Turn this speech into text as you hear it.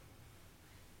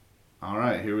All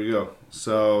right, here we go.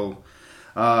 So,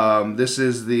 this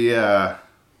is the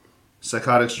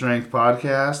Psychotic Strength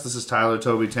podcast. This is Tyler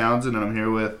Toby Townsend, and I'm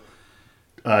here with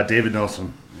David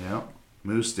Nelson.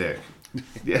 Moose Dick.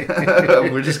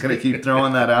 We're just gonna keep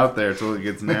throwing that out there until it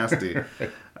gets nasty.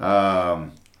 So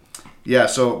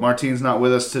Martine's not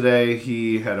with us today.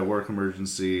 He had a work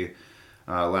emergency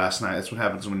last night. That's what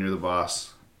happens when you're the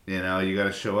boss. You know, you got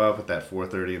to show up at that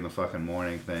 4:30 in the fucking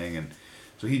morning thing, and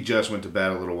so he just went to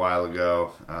bed a little while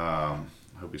ago. I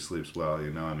hope he sleeps well.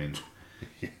 You know, I mean,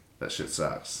 that shit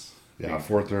sucks. Yeah,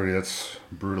 4:30. That's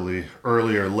brutally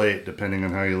early or late, depending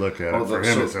on how you look at it. For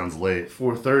him, it sounds late.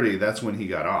 4:30. That's when he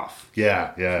got off.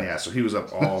 Yeah. So he was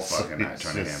up all fucking night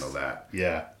trying to handle that.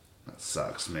 Yeah, that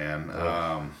sucks, man.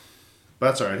 But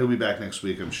that's all right. He'll be back next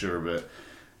week, I'm sure. But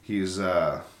he's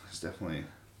definitely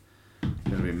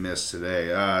gonna be missed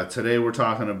today. Today we're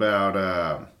talking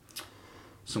about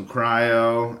some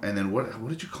cryo, and then what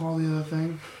did you call the other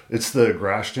thing? It's the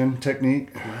Grashton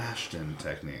technique. Grashton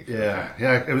technique. Yeah.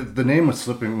 The name was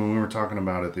slipping when we were talking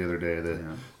about it the other day.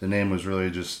 The name was really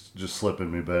just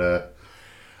slipping me, but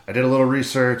I did a little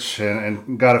research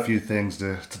and got a few things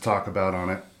to talk about on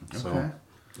it. So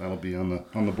that'll be on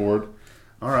the board.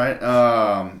 All right.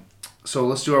 So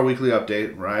let's do our weekly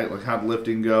update, right? Like how'd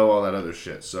lifting go, all that other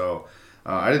shit. So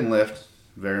I didn't lift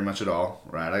very much at all,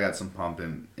 right? I got some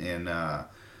pumping and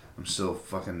I'm still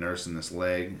fucking nursing this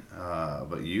leg.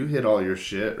 But you hit all your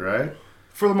shit, right?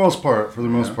 For the most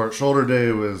part. Shoulder day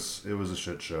it was a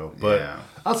shit show. But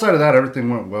outside of that, everything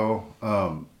went well.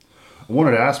 I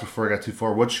wanted to ask before I got too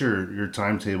far, what's your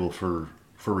timetable for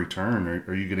return?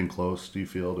 Are you getting close? Do you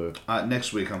feel to?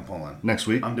 Next week I'm pulling. Next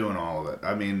week? I'm doing all of it.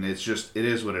 I mean, it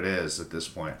is what it is at this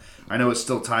point. I know it's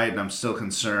still tight and I'm still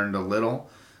concerned a little,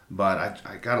 but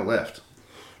I gotta lift.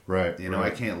 Right. You know,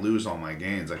 I can't lose all my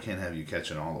gains. I can't have you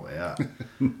catching all the way up.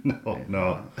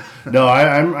 No.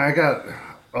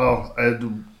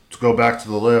 To go back to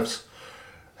the lifts,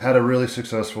 had a really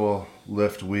successful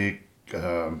lift week.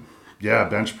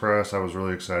 Bench press I was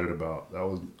really excited about.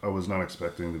 I was not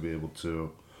expecting to be able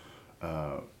to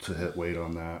hit weight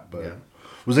on that, but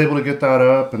was able to get that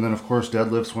up. And then of course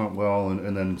deadlifts went well,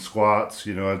 and then squats.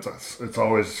 You know, it's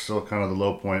always still kind of the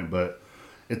low point, but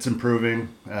it's improving.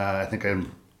 I think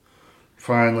I'm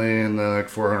finally in the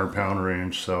 400 pound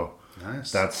range, so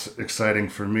nice. That's exciting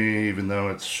for me, even though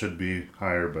it should be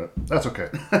higher, but that's okay.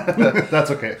 That's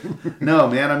okay. No,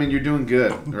 man, I mean, you're doing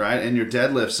good, right? And your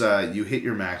deadlifts, you hit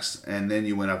your max, and then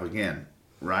you went up again,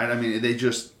 right? I mean, they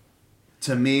just,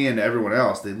 to me and everyone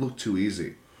else, they look too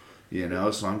easy, you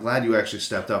know? So I'm glad you actually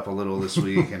stepped up a little this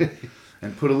week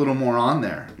and put a little more on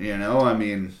there, you know? I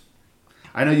mean,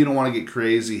 I know you don't want to get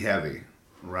crazy heavy,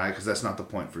 right? Because that's not the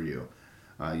point for you.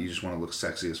 You just want to look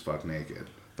sexy as fuck naked.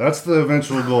 That's the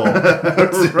eventual goal.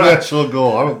 That's the eventual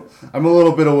goal. I'm a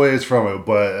little bit a ways from it,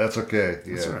 but that's okay.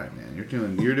 That's all right, man. You're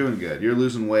doing good. You're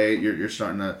losing weight. You're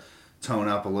starting to tone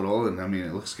up a little, and I mean,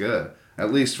 it looks good.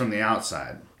 At least from the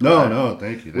outside. No,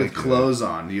 thank you. With clothes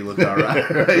on, you look all right.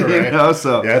 Right? You know,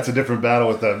 so it's a different battle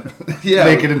with them.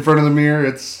 Naked in front of the mirror,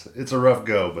 it's a rough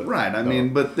go. But right. I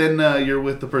mean, but then you're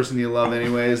with the person you love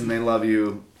anyways, and they love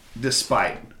you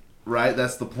despite. Right.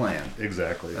 That's the plan.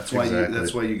 Exactly. That's why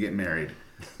you get married,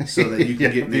 so that you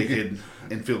can get naked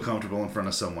and feel comfortable in front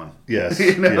of someone. Yes.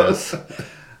 You know?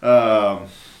 Yes.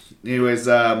 Anyways,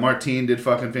 Martine did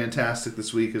fucking fantastic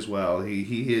this week as well.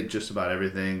 He hit just about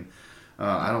everything.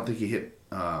 I don't think he hit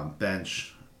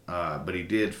bench, but he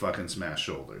did fucking smash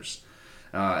shoulders.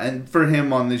 And for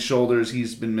him on these shoulders,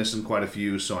 he's been missing quite a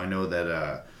few. So I know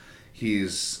that he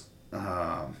was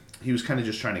kind of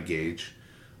just trying to gauge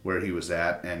where he was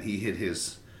at, and he hit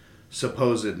his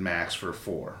supposed max for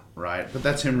 4, right? But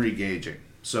that's him re-gauging.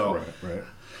 So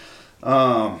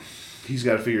right. He's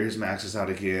got to figure his maxes out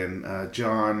again. I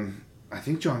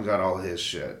think John got all his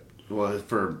shit. Well,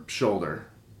 for shoulder.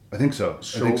 I think so.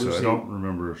 I don't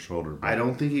remember shoulder. I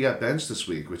don't think he got benched this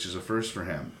week, which is a first for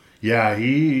him. Yeah,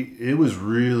 it was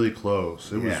really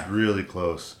close. It was really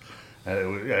close. I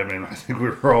mean, I think we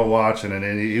were all watching it,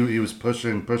 and he was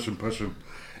pushing.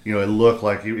 You know, it looked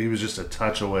like he was just a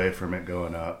touch away from it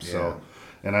going up. Yeah. So,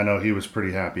 and I know he was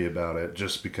pretty happy about it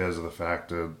just because of the fact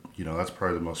that, you know, that's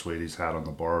probably the most weight he's had on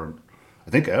the bar, I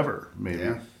think ever, maybe.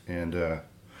 Yeah. And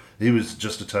he was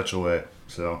just a touch away.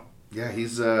 So yeah,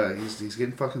 he's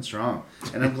getting fucking strong,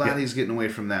 and I'm glad he's getting away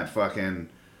from that fucking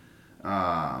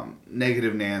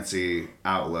negative Nancy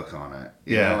outlook on it.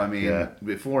 You know, I mean,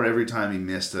 before every time he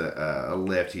missed a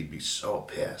lift, he'd be so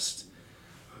pissed.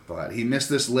 But he missed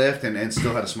this lift and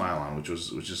still had a smile on, which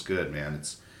is good, man.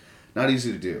 It's not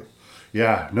easy to do.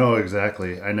 Yeah, no,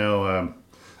 exactly. I know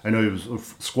I know he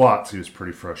was squats. He was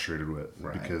pretty frustrated with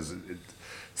because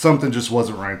something just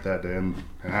wasn't right that day, and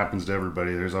it happens to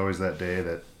everybody. There's always that day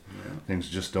that things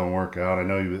just don't work out. I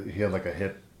know he had like a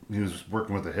hip. He was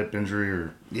working with a hip injury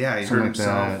or he hurt like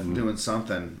himself doing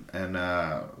something, and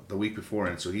the week before,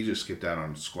 and so he just skipped out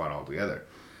on squat altogether.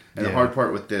 And the hard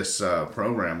part with this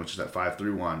program, which is that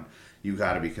 5-3-1, you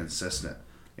got to be consistent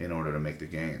in order to make the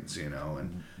gains, you know.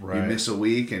 And you miss a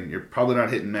week, and you're probably not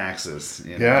hitting maxes.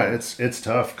 You know? Yeah, it's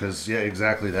tough because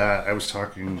exactly that. I was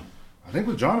talking, I think,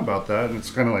 with John about that, and it's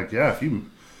kind of like, if you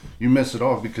miss it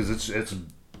all because it's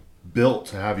built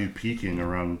to have you peaking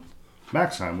around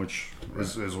max time, which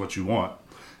is what you want.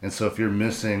 And so if you're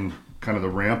missing kind of the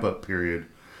ramp up period,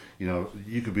 you know,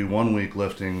 you could be 1 week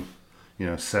lifting,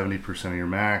 70% of your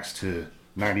max to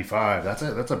 95.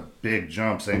 That's a big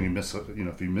jump. Saying you miss,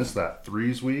 if you miss that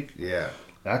threes week,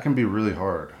 that can be really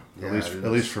hard. At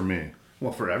least for me.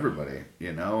 Well, for everybody,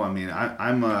 you know. I mean,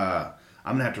 I'm gonna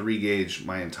have to re-gauge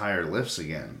my entire lifts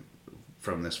again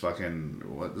from this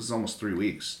this is almost 3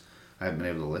 weeks. I haven't been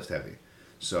able to lift heavy,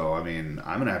 so I mean,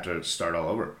 I'm gonna have to start all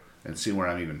over and see where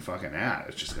I'm even fucking at.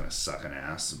 It's just gonna suck an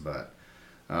ass, but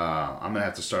I'm gonna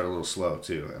have to start a little slow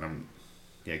too, and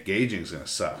gauging's gonna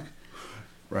suck.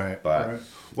 Right.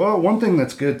 Well, one thing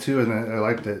that's good too, and I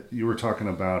like that you were talking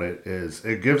about it, is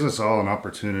it gives us all an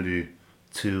opportunity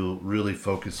to really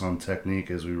focus on technique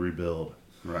as we rebuild.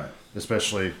 Right.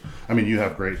 Especially, I mean, you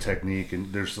have great technique,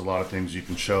 and there's a lot of things you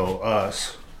can show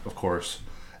us, of course.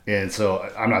 And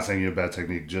so I'm not saying you have bad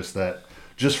technique, just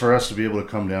for us to be able to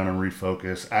come down and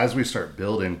refocus as we start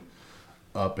building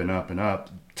up and up and up,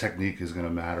 technique is going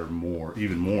to matter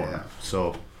even more. Yeah.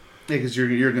 So, because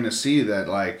you're going to see that,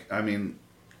 like, I mean,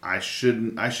 I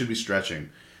should be stretching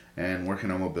and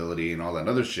working on mobility and all that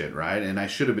other shit, right? And I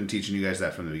should have been teaching you guys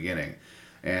that from the beginning,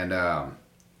 and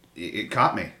it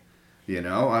caught me. You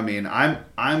know, I mean,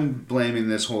 I'm blaming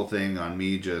this whole thing on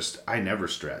me. I never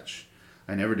stretch.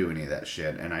 I never do any of that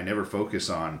shit, and I never focus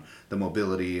on the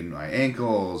mobility in my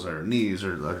ankles or knees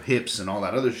or hips and all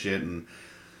that other shit. And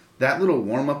that little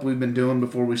warm-up we've been doing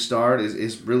before we start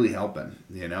is really helping,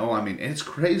 you know? I mean, it's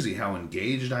crazy how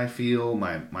engaged I feel.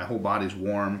 My whole body's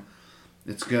warm.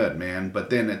 It's good, man. But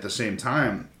then at the same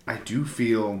time, I do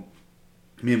feel,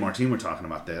 me and Martine were talking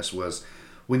about this, was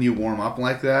when you warm up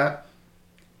like that,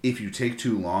 if you take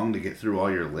too long to get through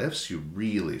all your lifts, you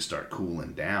really start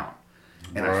cooling down.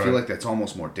 And I feel like that's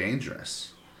almost more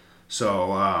dangerous.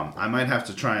 So I might have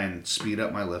to try and speed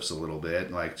up my lifts a little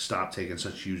bit, like stop taking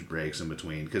such huge breaks in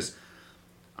between, because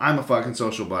I'm a fucking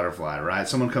social butterfly, right?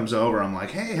 Someone comes over, I'm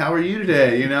like, hey, how are you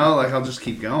today? You know, like I'll just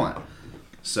keep going.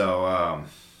 So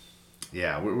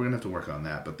we're gonna have to work on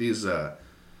that. But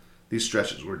these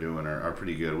stretches we're doing are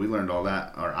pretty good. We learned all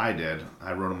that, or I did.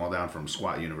 I wrote them all down from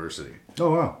Squat University.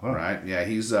 Oh wow. Right? Yeah,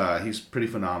 he's pretty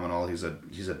phenomenal. He's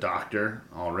a doctor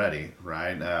already,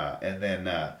 right? And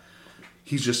then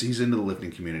he's into the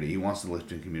lifting community. He wants the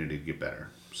lifting community to get better.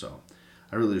 So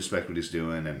I really respect what he's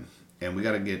doing, and we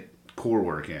got to get core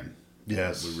work in.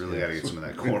 Yes, we really got to get some of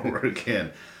that core work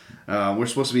in. We're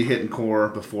supposed to be hitting core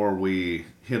before we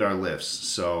hit our lifts.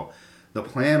 So the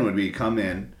plan would be come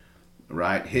in,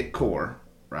 right, hit core.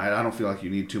 Right, I don't feel like you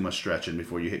need too much stretching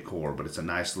before you hit core, but it's a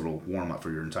nice little warm up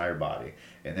for your entire body.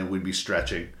 And then we'd be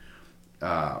stretching.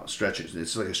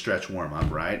 It's like a stretch warm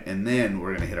up, right? And then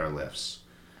we're gonna hit our lifts,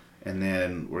 and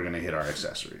then we're gonna hit our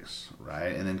accessories,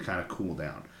 right? And then kind of cool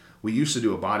down. We used to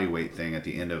do a body weight thing at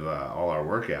the end of all our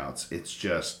workouts. It's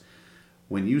just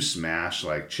when you smash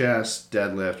like chest,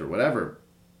 deadlift, or whatever,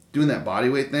 doing that body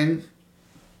weight thing,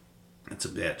 it's a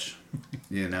bitch.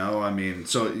 You know, I mean,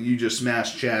 so you just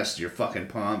smash chest, you're fucking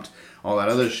pumped, all that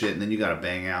other shit, and then you got to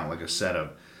bang out like a set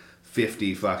of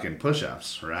 50 fucking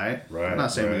push-ups, right? I'm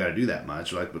not saying we got to do that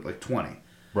much, but like 20.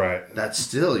 Right. That's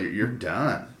still, you're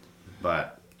done.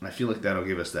 But I feel like that'll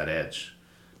give us that edge,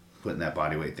 putting that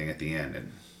body weight thing at the end.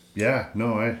 And yeah,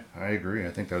 no, I agree.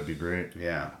 I think that would be great.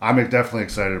 Yeah. I'm definitely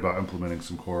excited about implementing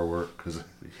some core work because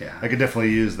I could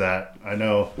definitely use that. I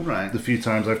know the few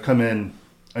times I've come in,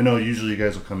 I know usually you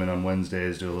guys will come in on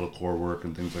Wednesdays, do a little core work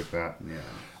and things like that. Yeah.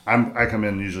 I come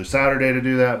in usually Saturday to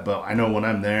do that, but I know when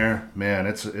I'm there, man,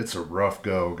 it's a rough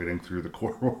go getting through the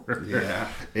core work. Yeah.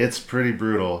 It's pretty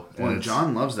brutal. Well,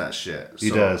 John loves that shit. He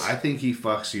does. I think he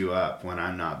fucks you up when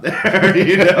I'm not there.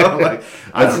 You know, like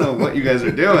I don't know what you guys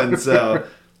are doing. So,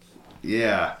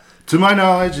 yeah. To my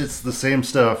knowledge, it's the same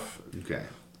stuff. Okay.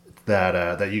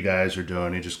 That you guys are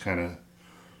doing. He just kind of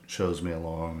shows me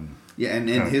along. Yeah, and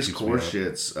his core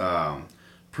shit's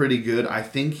pretty good. I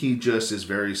think he just is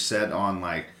very set on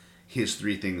like his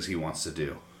 3 things he wants to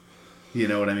do. You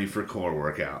know what I mean? For core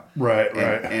workout. Right, And,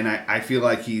 right. and I feel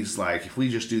like he's like, if we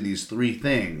just do these 3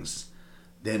 things,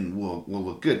 then we'll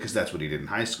look good, because that's what he did in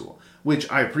high school.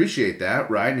 Which I appreciate that,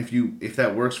 right? And if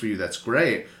that works for you, that's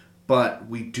great. But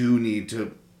we do need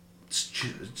to.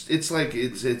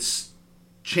 It's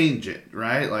change it,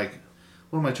 right? Like,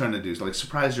 what am I trying to do? Like,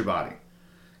 surprise your body.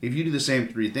 If you do the same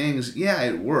 3 things, yeah,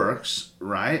 it works,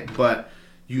 right? But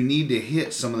you need to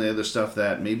hit some of the other stuff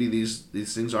that maybe these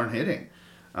things aren't hitting.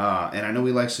 And I know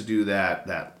he likes to do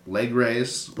that leg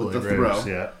raise with the throw.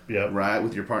 Yeah. Right,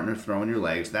 with your partner throwing your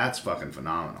legs. That's fucking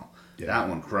phenomenal. Yeah. That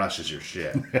one crushes your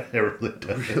shit. It really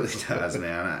does. It really does,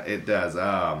 man. It does.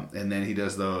 And then he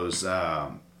does those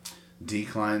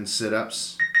decline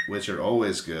sit-ups, which are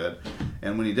always good.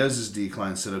 And when he does his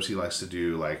decline sit-ups, he likes to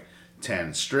do like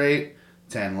 10 straight,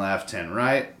 10 left, 10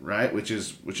 right, which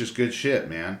is good shit,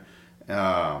 man.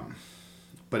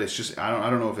 But it's just, I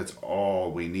don't know if it's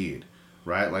all we need,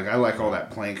 right? Like, I like all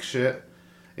that plank shit.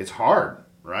 It's hard,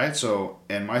 right? So,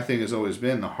 and my thing has always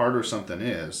been, the harder something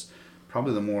is,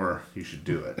 probably the more you should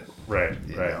do it. Right,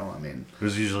 you right. know? I mean,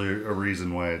 there's usually a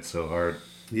reason why it's so hard.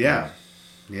 Yeah.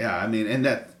 I mean, and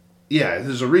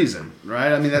there's a reason,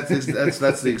 right? I mean, that's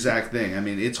the exact thing. I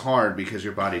mean, it's hard because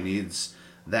your body needs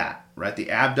that, right?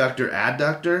 The abductor,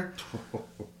 adductor,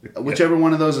 whichever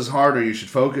one of those is harder, you should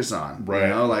focus on. Right. You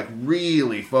know, like,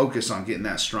 really focus on getting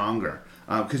that stronger,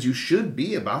 because you should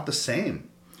be about the same.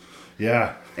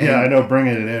 Yeah. I know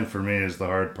bringing it in for me is the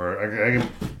hard part. I can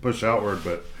push outward,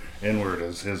 but inward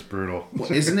is brutal.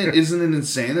 Well, isn't it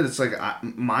insane that it's like,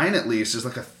 mine at least is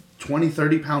like a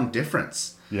 20-30 pound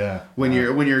difference. Yeah. When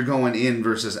you're going in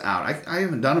versus out. I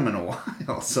haven't done them in a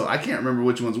while, so I can't remember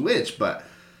which one's which, but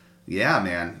yeah,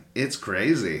 man, it's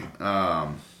crazy.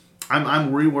 I'm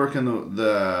reworking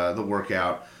the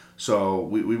workout, so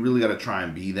we really got to try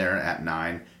and be there at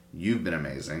 9. You've been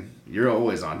amazing. You're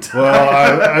always on time. Well,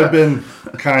 I've been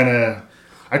kind of.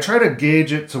 I try to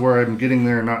gauge it to where I'm getting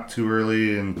there not too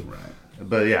early,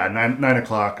 but yeah, 9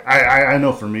 o'clock. I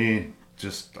know for me,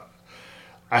 just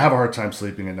I have a hard time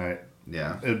sleeping at night.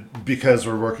 Yeah. Because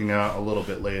we're working out a little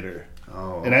bit later.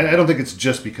 Oh. And I don't think it's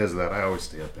just because of that. I always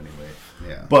stay up anyway.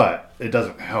 Yeah. But it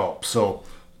doesn't help. So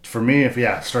for me,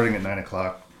 starting at 9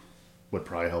 o'clock would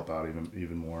probably help out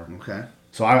even more. Okay.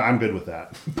 So I'm good with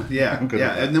that. Yeah. I'm good with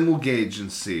that. And then we'll gauge and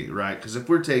see, right? Because if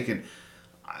we're taking,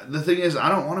 the thing is, I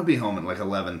don't want to be home at like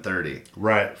 11:30.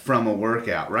 Right. From a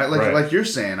workout, right? Like you're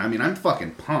saying. I mean, I'm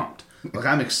fucking pumped. Like,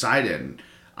 I'm excited. And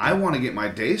I want to get my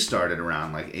day started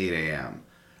around like 8 a.m.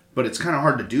 But it's kind of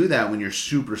hard to do that when you're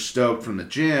super stoked from the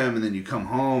gym, and then you come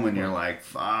home and you're like,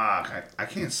 fuck, I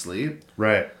can't sleep.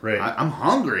 Right. I'm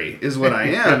hungry is what I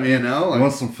am, you know? Like, you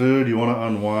want some food, you want to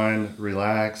unwind,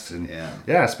 relax. And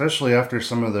yeah, especially after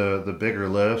some of the bigger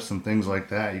lifts and things like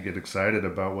that, you get excited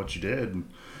about what you did, and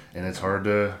it's hard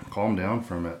to calm down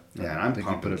from it. Yeah, and I'm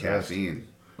pumping caffeine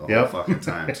the whole fucking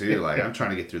time, too. Like, I'm trying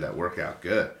to get through that workout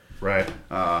good. Right.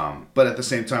 But at the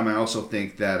same time, I also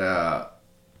think that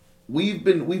we've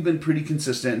been pretty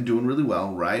consistent and doing really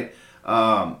well, right?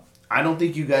 I don't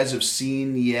think you guys have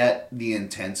seen yet the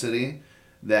intensity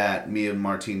that me and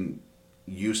Martine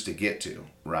used to get to,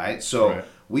 right? So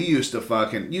we used to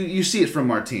fucking you see it from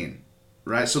Martine,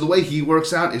 right? So the way he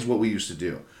works out is what we used to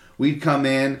do. We'd come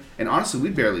in, and honestly,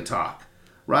 we'd barely talk,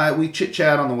 right? We chit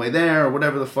chat on the way there or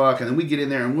whatever the fuck, and then we get in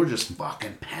there and we're just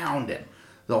fucking pounding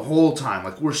the whole time.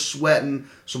 Like, we're sweating.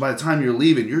 So by the time you're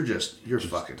leaving, you're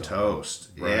fucking toast.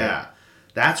 Right. Yeah.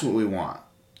 That's what we want.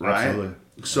 Right? Absolutely.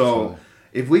 So Absolutely.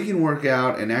 If we can work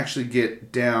out and actually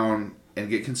get down and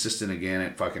get consistent again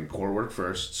at fucking core work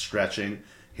first, stretching,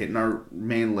 hitting our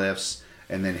main lifts,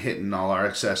 and then hitting all our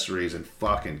accessories and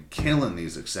fucking killing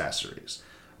these accessories.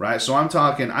 Right? So I'm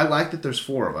talking, I like that there's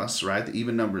 4 of us, right? The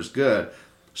even number is good.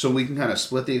 So we can kind of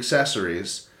split the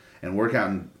accessories and work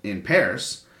out in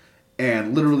pairs.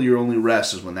 And literally your only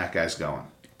rest is when that guy's going.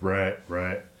 Right.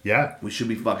 Yeah. We should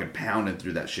be fucking pounding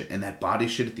through that shit. And that body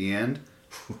shit at the end,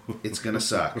 it's going to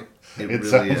suck. It really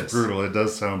sounds is. brutal. It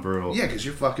does sound brutal. Yeah, because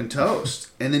you're fucking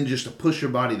toast. And then just to push your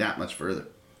body that much further.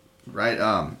 Right?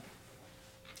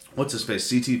 What's his face?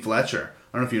 C.T. Fletcher.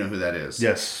 I don't know if you know who that is.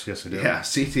 Yes, I do. Yeah,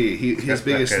 C.T. His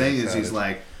biggest thing is he's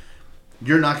like,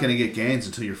 you're not going to get gains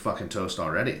until you're fucking toast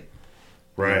already.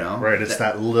 Right, You know? right. It's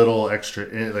that little extra,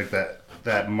 like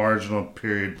that marginal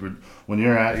period when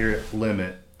you're at your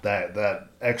limit. That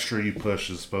extra you push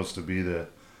is supposed to be the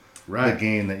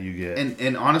gain that you get.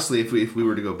 And honestly, if we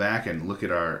were to go back and look at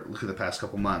the past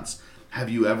couple months, have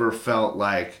you ever felt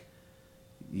like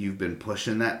you've been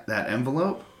pushing that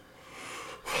envelope?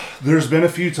 There's been a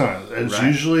few times. It's Right.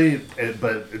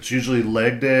 usually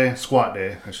leg day, squat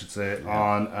day, I should say,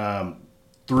 on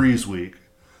 3's week.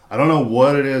 I don't know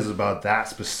what it is about that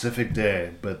specific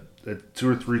day, but 2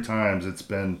 or 3 times that's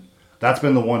been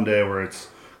the one day where it's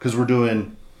because we're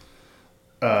doing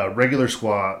regular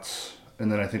squats, and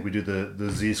then I think we do the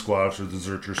Z squats or the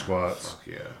Zercher squats. Fuck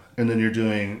yeah. And then you're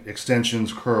doing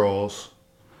extensions, curls,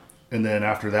 and then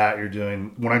after that you're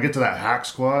doing. When I get to that hack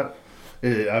squat,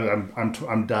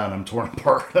 I'm done. I'm torn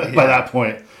apart by that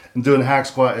point. I'm doing hack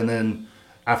squat, and then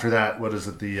after that, what is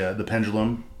it? The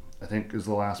pendulum, I think, is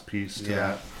the last piece to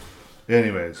that.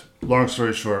 Anyways, long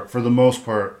story short, for the most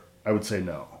part, I would say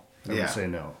no. I would say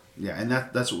no. Yeah, and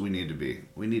that's what we need to be.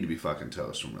 We need to be fucking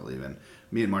toast when we're leaving.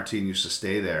 Me and Martine used to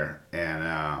stay there,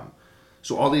 and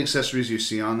so all the accessories you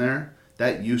see on there,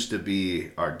 that used to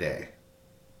be our day,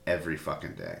 every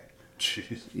fucking day.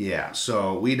 Jeez. Yeah,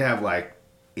 so we'd have like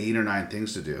 8 or 9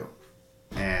 things to do,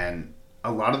 and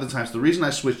a lot of the times, the reason I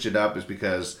switched it up is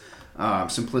because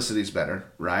simplicity's better,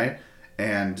 right?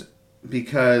 And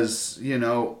because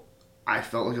I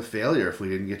felt like a failure if we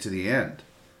didn't get to the end.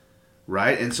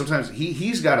 Right? And sometimes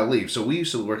he's got to leave. So we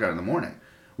used to work out in the morning.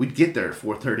 We'd get there at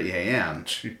 4:30 a.m.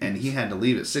 and he had to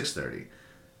leave at 6:30.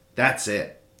 That's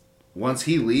it. Once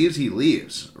he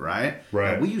leaves, right?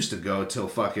 Right. And we used to go till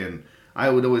fucking, I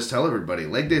would always tell everybody,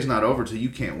 leg day's not over till you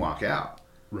can't walk out.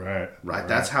 Right. Right?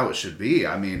 That's how it should be.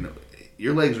 I mean,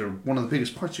 your legs are one of the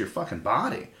biggest parts of your fucking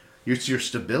body. It's your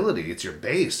stability. It's your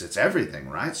base. It's everything,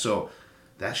 right? So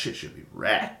that shit should be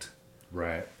wrecked.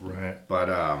 Right.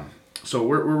 But, so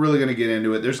we're really going to get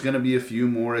into it. There's going to be a few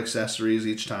more accessories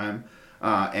each time,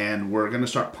 and we're going to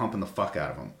start pumping the fuck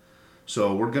out of them.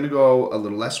 So we're going to go a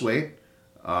little less weight,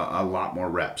 a lot more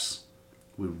reps.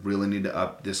 We really need to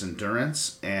up this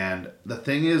endurance. And the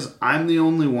thing is, I'm the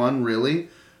only one really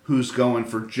who's going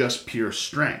for just pure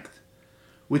strength,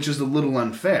 which is a little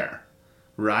unfair,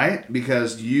 right?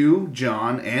 Because you,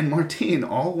 John, and Martine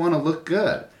all want to look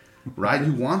good, right?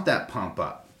 You want that pump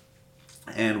up.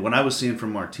 And what I was seeing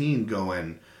from Martine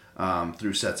going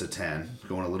through sets of 10,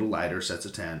 going a little lighter, sets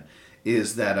of 10,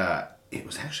 is that it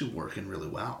was actually working really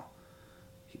well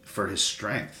for his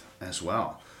strength as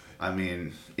well. I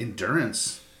mean,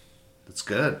 endurance, that's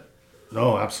good.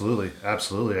 No, absolutely.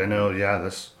 I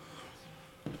know,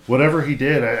 whatever he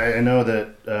did, I know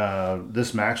that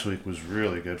this max week was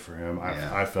really good for him.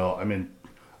 I felt,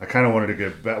 I kind of wanted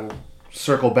to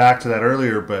circle back to that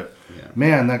earlier, but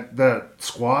man, that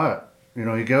squat,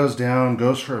 he goes down,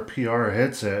 goes for a PR,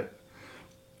 hits it.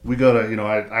 We go to,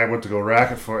 I went to go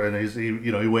rack it for it, and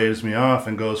he waves me off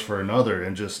and goes for another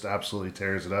and just absolutely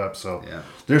tears it up. So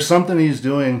there's something he's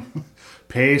doing.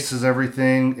 Pace is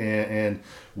everything, and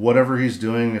whatever he's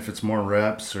doing, if it's more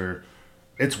reps or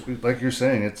it's like you're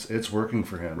saying, it's working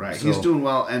for him. Right, so. He's doing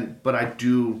well, but I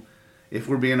do, if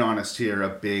we're being honest here, a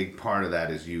big part of that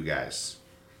is you guys.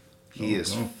 He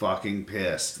is fucking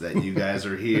pissed that you guys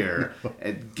are here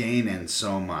and gaining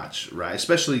so much, right?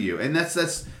 Especially you. And that's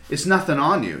it's nothing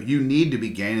on you. You need to be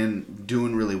gaining,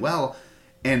 doing really well.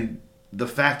 And the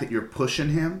fact that you're pushing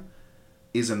him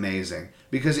is amazing.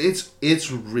 Because it's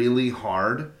really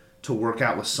hard to work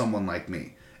out with someone like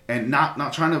me. And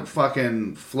not trying to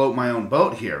fucking float my own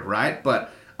boat here, right?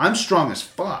 But I'm strong as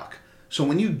fuck. So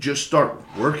when you just start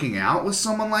working out with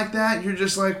someone like that, you're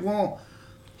just like, well,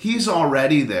 he's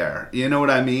already there. You know what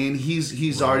I mean?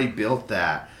 He's already built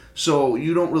that. So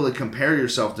you don't really compare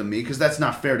yourself to me because that's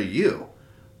not fair to you,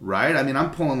 right? I mean,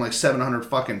 I'm pulling like 700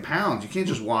 fucking pounds. You can't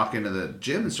just walk into the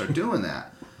gym and start doing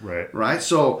that. Right?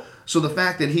 So the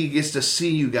fact that he gets to see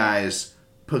you guys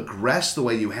progress the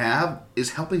way you have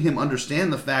is helping him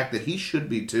understand the fact that he should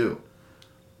be too.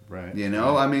 Right.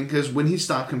 I mean, because when he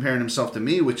stopped comparing himself to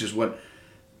me, which is what...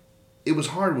 It was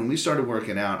hard when we started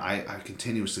working out. I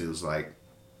continuously was like,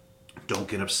 don't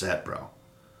get upset, bro.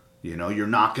 You're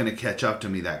not going to catch up to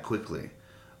me that quickly,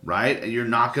 right? You're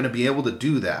not going to be able to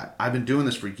do that. I've been doing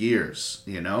this for years,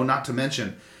 not to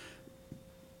mention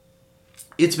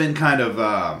it's been kind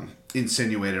of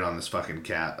insinuated on this fucking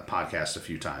podcast a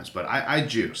few times, but I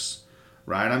juice,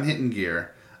 right? I'm hitting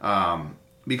gear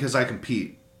because I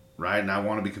compete, right? And I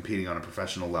want to be competing on a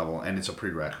professional level, and it's a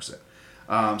prerequisite.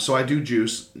 So I do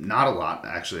juice, not a lot,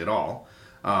 actually, at all.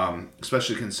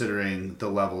 Especially considering the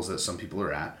levels that some people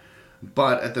are at.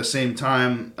 But at the same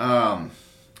time,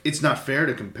 it's not fair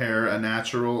to compare a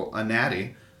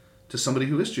natty to somebody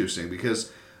who is juicing,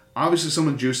 because obviously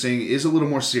someone juicing is a little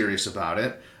more serious about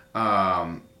it.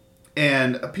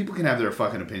 And people can have their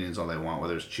fucking opinions all they want,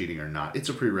 whether it's cheating or not. It's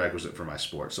a prerequisite for my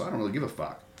sport, so I don't really give a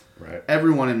fuck. Right.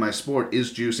 Everyone in my sport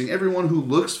is juicing. Everyone who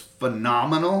looks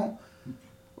phenomenal,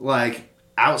 like...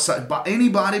 outside, any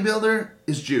bodybuilder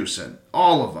is juicing.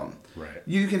 All of them. Right.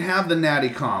 You can have the natty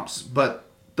comps, but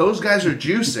Those guys are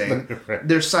juicing. Right.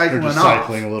 They're cycling They're just off.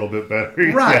 cycling a little bit better.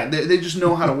 Right. Yeah. They just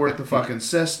know how to work the fucking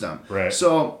system. Right.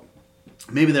 So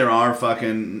maybe there are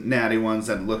fucking natty ones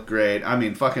that look great. I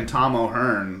mean, fucking Tom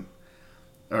O'Hearn,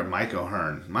 or Mike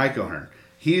O'Hearn.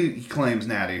 He claims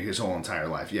natty his whole entire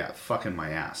life. Yeah, fucking my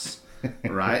ass.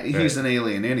 Right? He's an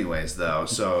alien anyways, though.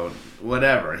 So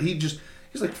whatever. He's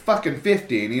like fucking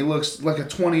 50 and he looks like a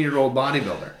 20-year-old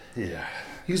bodybuilder. Yeah.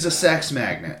 He's a sex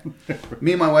magnet.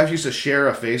 Me and my wife used to share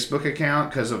a Facebook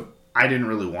account because I didn't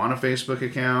really want a Facebook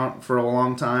account for a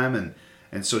long time,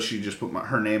 and so she just put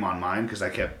her name on mine because I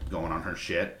kept going on her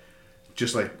shit.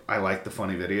 Just like I liked the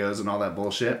funny videos and all that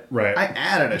bullshit. Right. I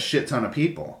added a shit ton of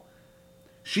people.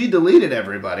 She deleted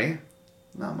everybody.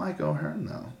 Not Mike O'Hearn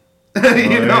though.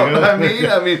 You know what I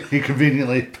mean? He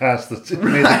conveniently passed the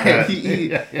made right. the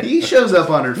cut. He shows up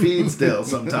on her feed still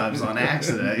sometimes on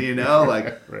accident, you know?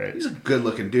 Like, Right. He's a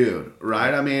good-looking dude,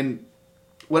 right? I mean,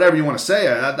 whatever you want to say,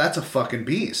 that's a fucking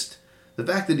beast. The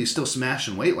fact that he's still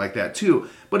smashing weight like that, too.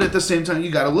 But at the same time, you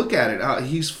got to look at it.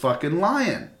 He's fucking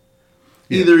lying.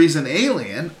 Yeah. Either he's an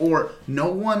alien or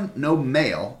no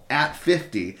male at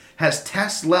 50 has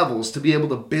test levels to be able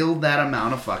to build that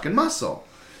amount of fucking muscle.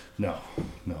 No.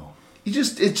 It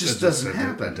just doesn't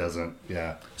happen. It doesn't.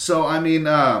 Yeah. So I mean,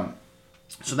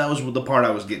 so that was the part I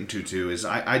was getting to too. Is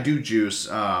I do juice.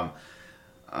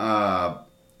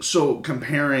 So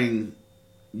comparing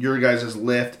your guys'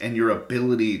 lift and your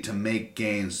ability to make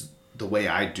gains the way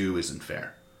I do isn't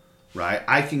fair, right?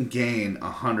 I can gain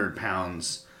 100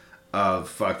 pounds of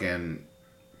fucking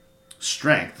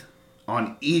strength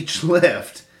on each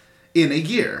lift in a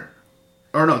year.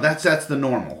 Or no, that's the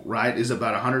normal, right? Is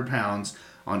about 100 pounds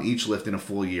on each lift in a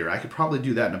full year. I could probably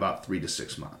do that in about 3 to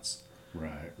 6 months.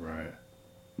 Right?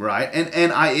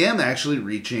 And I am actually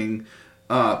reaching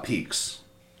peaks,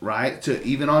 right? To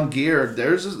even on gear,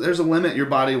 there's a limit your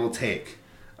body will take.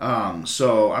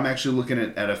 So I'm actually looking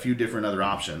at a few different other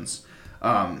options,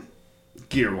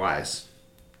 gear-wise,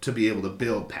 to be able to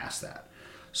build past that.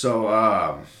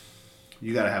 So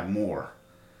you got to have more.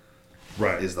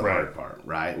 Right. Is the hard part,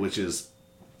 right? Which is,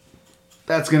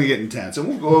 that's going to get intense. And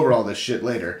we'll go over all this shit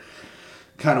later.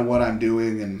 Kind of what I'm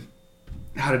doing and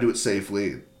how to do it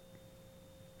safely.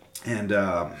 And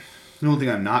the only thing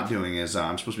I'm not doing is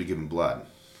I'm supposed to be giving blood.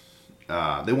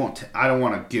 They won't. I don't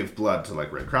want to give blood to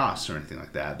like Red Cross or anything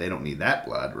like that. They don't need that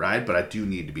blood, right? But I do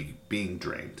need to be being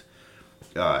drained.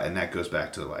 And that goes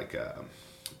back to like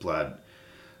blood,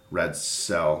 red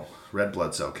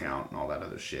blood cell count and all that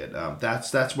other shit.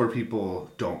 That's where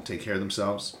people don't take care of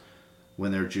themselves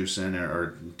when they're juicing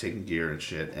or taking gear and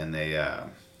shit, and they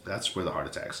that's where the heart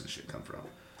attacks and shit come from.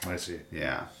 I see.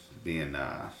 Yeah, being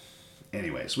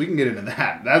anyways, we can get into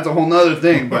that. That's a whole nother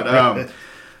thing, but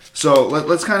so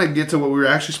let's kind of get to what we were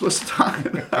actually supposed to talk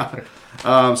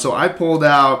about. So I pulled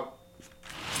out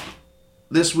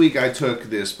this week. I took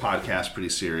this podcast pretty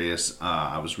serious.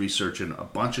 I was researching a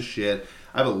bunch of shit.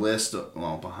 I have a list,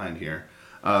 behind here,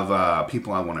 of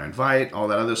people I want to invite, all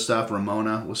that other stuff.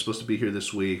 Ramona was supposed to be here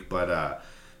this week, but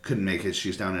couldn't make it.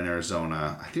 She's down in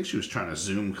Arizona. I think she was trying to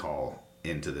Zoom call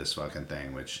into this fucking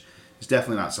thing, which is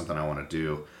definitely not something I want to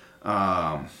do.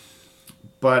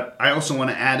 But I also want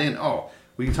to add in,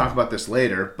 we can talk about this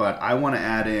later, but I want to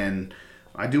add in,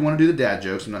 I do want to do the dad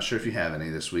jokes. I'm not sure if you have any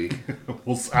this week.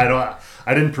 Well, I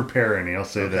didn't prepare any, I'll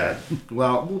say that.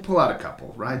 Well, we'll pull out a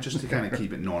couple, right? Just to kind of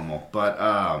keep it normal. But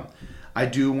I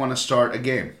do want to start a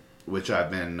game, which I've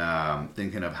been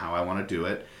thinking of how I want to do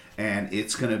it. And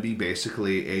it's going to be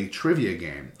basically a trivia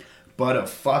game, but of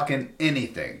fucking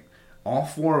anything. All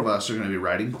four of us are going to be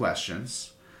writing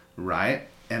questions, right?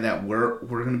 And that we're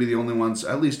going to be the only ones,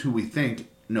 at least who we think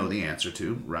know the answer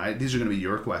to, right? These are going to be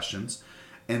your questions.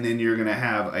 And then you're going to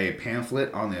have a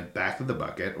pamphlet on the back of the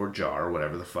bucket or jar or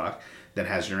whatever the fuck that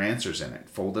has your answers in it,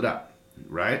 folded up,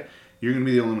 right? You're going to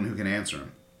be the only one who can answer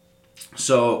them.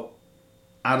 So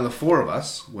out of the four of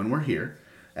us, when we're here,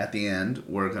 at the end,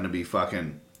 we're going to be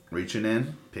fucking reaching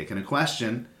in, picking a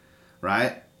question,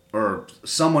 right? Or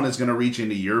someone is going to reach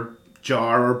into your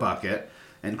jar or bucket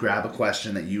and grab a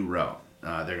question that you wrote.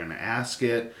 They're going to ask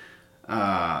it,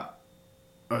 or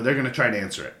they're going to try to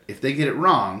answer it. If they get it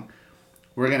wrong,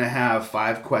 we're going to have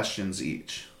 5 questions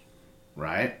each,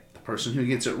 right? The person who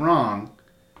gets it wrong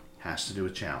has to do a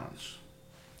challenge.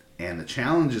 And the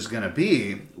challenge is going to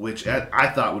be, which I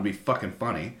thought would be fucking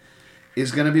funny,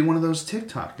 is going to be one of those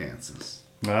TikTok dances.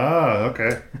 Ah,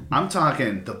 okay. I'm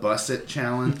talking the Bus It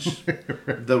challenge,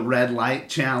 the red light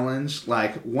challenge.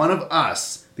 Like, one of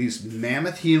us, these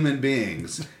mammoth human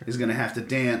beings, is going to have to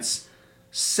dance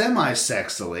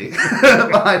semi-sexily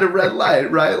behind a red light,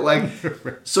 right? Like,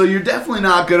 so you're definitely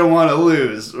not going to want to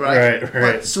lose, right? Right.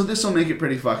 But, so this will make it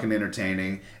pretty fucking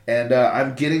entertaining. And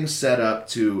I'm getting set up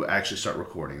to actually start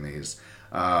recording these.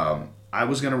 I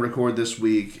was going to record this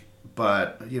week,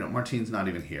 but, Martine's not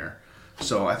even here.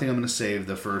 So I think I'm going to save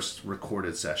the first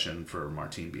recorded session for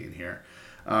Martine being here.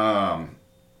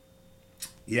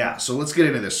 Yeah, so let's get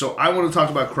into this. So I want to talk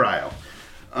about cryo.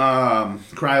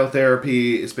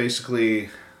 Cryotherapy is basically,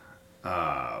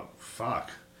 not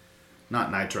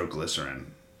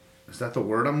nitroglycerin. Is that the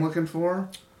word I'm looking for?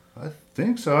 I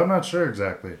think so. I'm not sure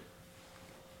exactly.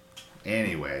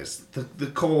 Anyways, the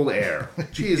cold air.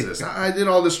 Jesus, I did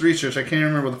all this research. I can't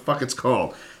remember what the fuck it's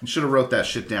called. Should have wrote that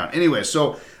shit down. Anyway,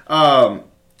 so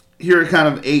here are kind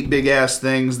of 8 big ass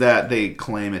things that they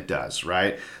claim it does,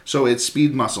 right? So it's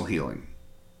speed muscle healing.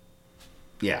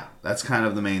 Yeah, that's kind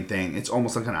of the main thing. It's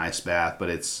almost like an ice bath, but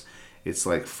it's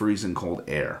like freezing cold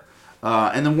air.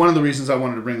 And then one of the reasons I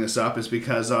wanted to bring this up is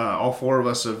because all 4 of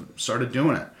us have started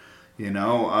doing it.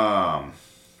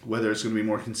 Whether it's going to be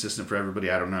more consistent for everybody,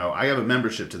 I don't know. I have a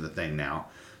membership to the thing now,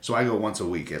 so I go once a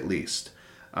week at least.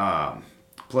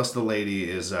 Plus, the lady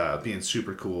is being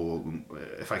super cool.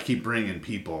 If I keep bringing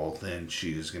people, then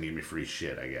she's going to give me free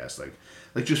shit, I guess.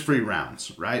 Like just free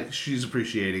rounds, right? She's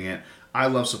appreciating it. I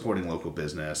love supporting local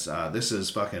business. This is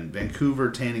fucking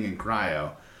Vancouver Tanning and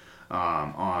Cryo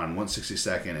on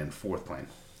 162nd and 4th Plain,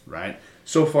 right?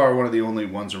 So far, one of the only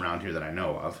ones around here that I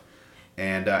know of.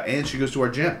 And she goes to our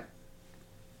gym.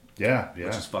 Yeah.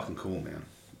 Which is fucking cool, man.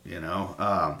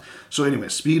 So anyway,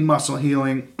 speed muscle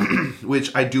healing,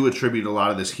 which I do attribute a lot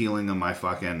of this healing of my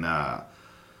fucking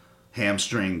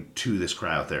hamstring to this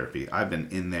cryotherapy. I've been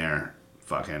in there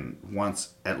fucking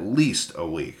once, at least a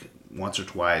week. Once or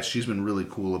twice. She's been really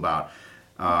cool about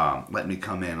letting me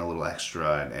come in a little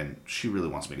extra, and she really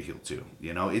wants me to heal too.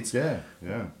 It's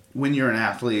when you're an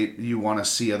athlete, you want to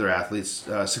see other athletes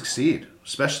succeed,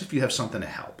 especially if you have something to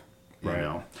help.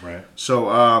 Right.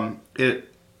 So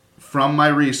from my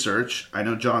research, I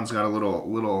know John's got a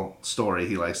little story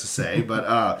he likes to say,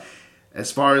 but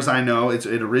as far as I know, it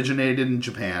originated in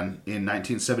Japan in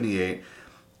 1978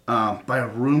 by a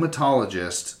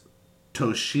rheumatologist,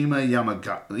 Toshima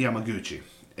Yamaguchi.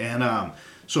 And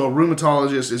so a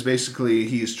rheumatologist is basically,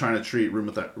 he's trying to treat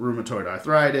rheumatoid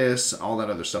arthritis, all that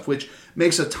other stuff, which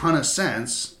makes a ton of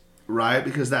sense, right?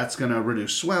 Because that's going to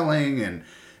reduce swelling, and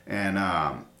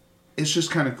it's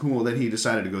just kind of cool that he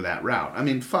decided to go that route. I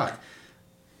mean, fuck.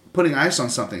 Putting ice on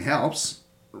something helps,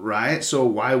 right? So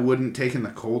why wouldn't taking the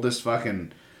coldest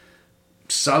fucking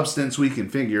substance we can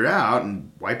figure out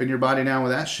and wiping your body down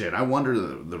with that shit? I wonder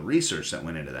the research that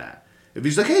went into that. If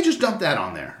he's like, hey, just dump that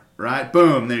on there, right?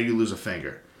 Boom, there you lose a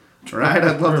finger, right?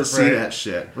 I'd love to see that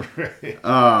shit. Right.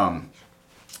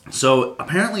 So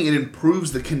apparently it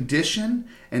improves the condition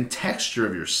and texture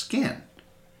of your skin.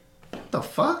 What the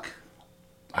fuck?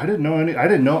 I didn't know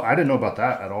about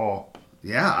that at all.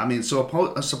 Yeah, I mean,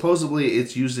 so supposedly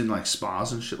it's used in like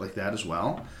spas and shit like that as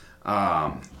well.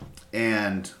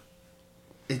 And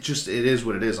it is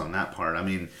what it is on that part. I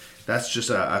mean, that's just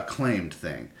a claimed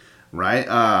thing,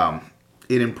 right?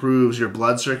 It improves your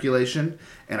blood circulation,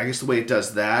 and I guess the way it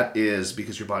does that is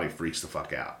because your body freaks the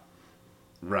fuck out,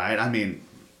 right? I mean,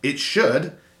 it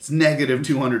should. It's negative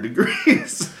 200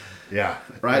 degrees. Yeah.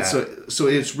 Right? Yeah. So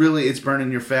it's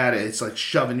burning your fat. It's like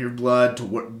shoving your blood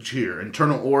to your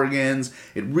internal organs.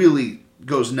 It really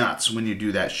goes nuts when you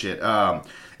do that shit.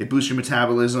 It boosts your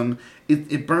metabolism.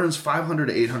 It burns 500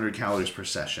 to 800 calories per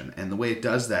session. And the way it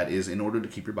does that is in order to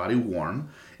keep your body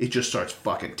warm, it just starts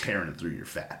fucking tearing through your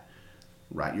fat.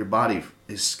 Right? Your body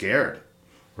is scared.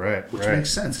 Right. Which makes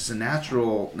sense. It's a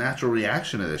natural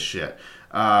reaction to this shit.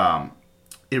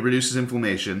 It reduces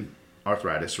inflammation.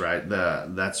 Arthritis, right?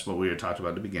 That's what we were talked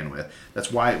about to begin with.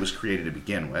 That's why it was created to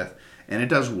begin with, and it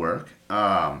does work.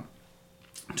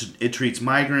 It treats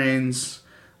migraines,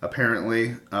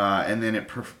 apparently, and then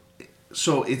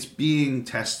so it's being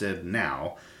tested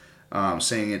now,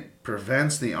 saying it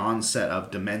prevents the onset of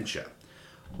dementia,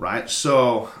 right?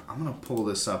 So I'm gonna pull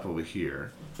this up over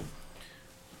here.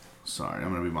 Sorry,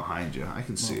 I'm gonna be behind you. I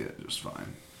can see it just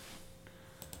fine.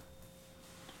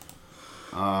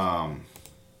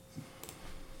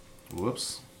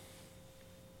 Whoops.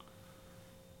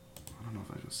 I don't know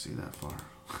if I can see that far.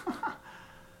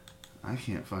 I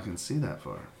can't fucking see that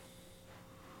far.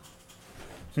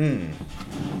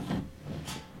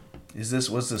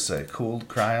 What's this say? Cooled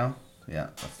cryo? Yeah,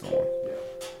 that's the one.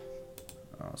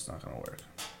 Oh, it's not gonna work.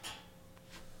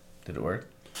 Did it work?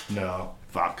 No.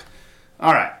 Fuck.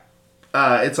 Alright.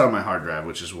 It's on my hard drive,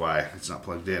 which is why it's not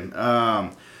plugged in.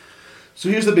 So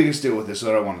here's the biggest deal with this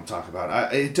that I want to talk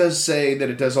about. It does say that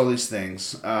it does all these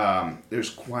things. There's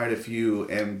quite a few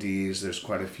MDs. There's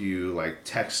quite a few, like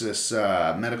Texas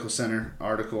Medical Center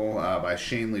article by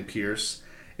Shane Lee Pierce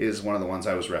is one of the ones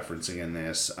I was referencing in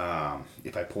this.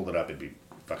 If I pulled it up, it'd be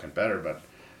fucking better, but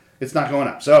it's not going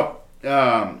up. So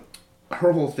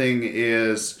her whole thing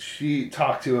is she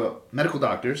talked to medical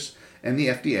doctors and the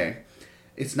FDA.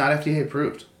 It's not FDA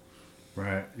approved.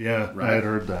 Right. Yeah. Right. I had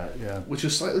heard that. Yeah. Which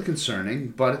is slightly concerning,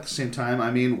 but at the same time, I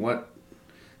mean,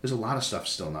 there's a lot of stuff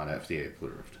still not FDA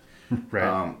approved.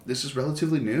 Right. This is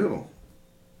relatively new.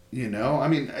 You know, I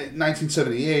mean,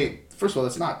 1978. First of all,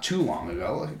 that's not too long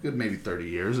ago. Like a good maybe 30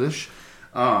 years-ish.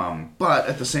 But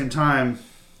at the same time,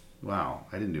 wow,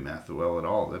 I didn't do math well at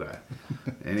all, did I?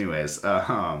 Anyways,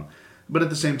 but at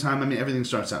the same time, I mean, everything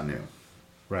starts out new.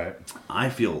 Right. I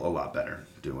feel a lot better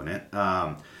doing it.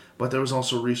 But there was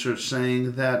also research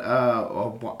saying that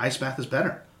ice bath is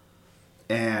better.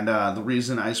 And the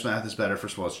reason ice bath is better,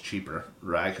 first of all, it's cheaper,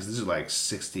 right? Because this is like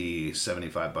 $60,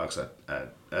 $75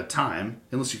 a time,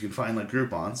 unless you can find like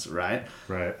Groupons, right?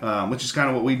 Right. Which is kind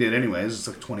of what we did anyways. It's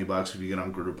like $20 if you get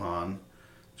on Groupon,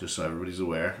 just so everybody's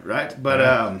aware, right? But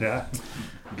yeah.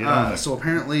 Get on there. so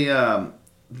apparently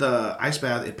the ice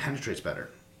bath, it penetrates better.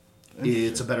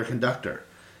 It's a better conductor.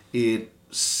 It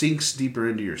sinks deeper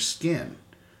into your skin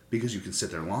because you can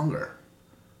sit there longer,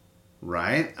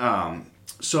 right?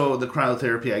 So the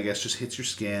cryotherapy, I guess, just hits your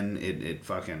skin. It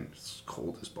fucking, it's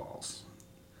cold as balls.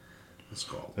 It's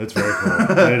cold. It's very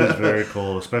cold. It is very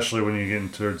cold, especially when you're getting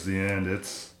towards the end.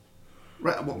 It's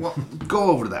Right. Well,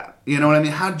 go over that. You know what I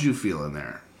mean? How did you feel in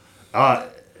there?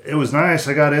 it was nice.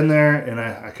 I got in there and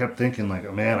I kept thinking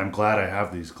like, man, I'm glad I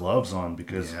have these gloves on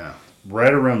because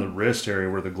right around the wrist area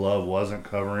where the glove wasn't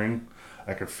covering,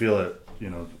 I could feel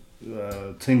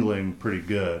it, tingling pretty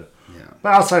good. Yeah.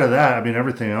 But outside of that, I mean,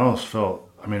 everything else it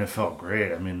felt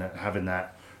great. I mean, having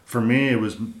that, for me, it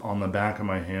was on the back of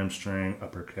my hamstring,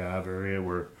 upper calf area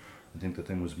where I think the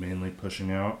thing was mainly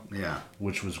pushing out. Yeah.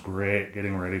 Which was great,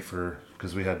 getting ready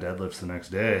because we had deadlifts the next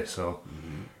day. So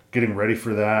getting ready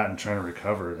for that and trying to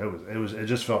recover, it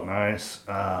just felt nice.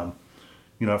 At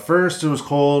first it was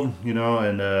cold,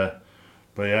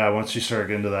 but yeah, once you start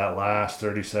getting to that last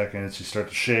 30 seconds, you start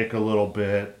to shake a little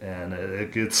bit and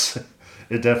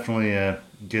it definitely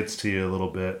gets to you a little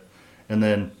bit. And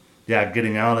then,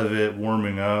 getting out of it,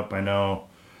 warming up, I know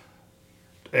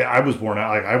I was worn out.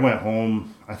 Like I went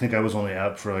home, I think I was only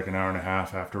up for like an hour and a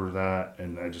half after that.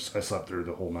 And I slept through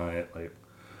the whole night,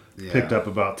 picked up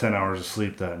about 10 hours of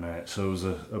sleep that night. So it was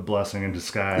a blessing in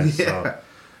disguise. Yeah.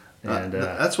 So, and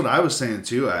that's what I was saying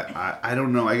too. I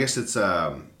don't know. I guess it's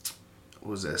what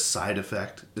was it, a side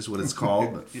effect is what it's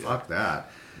called, but fuck that.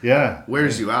 Yeah.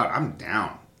 Wears you out. I'm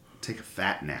down. Take a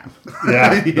fat nap.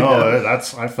 Yeah.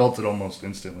 I felt it almost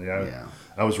instantly.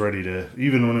 I was ready to,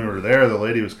 even when we were there, the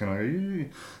lady was kind of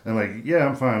like, and like, yeah,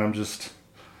 I'm fine. I'm just,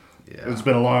 it's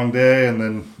been a long day. And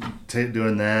then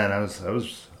doing that, I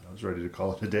was ready to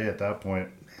call it a day at that point.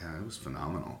 Yeah, it was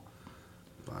phenomenal.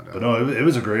 But no, it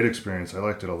was a great experience. I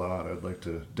liked it a lot. I'd like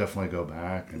to definitely go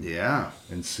back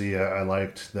and see. I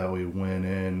liked that we went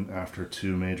in after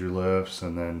 2 major lifts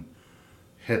and then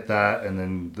hit that, and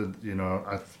then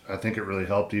I think it really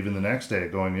helped even the next day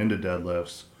going into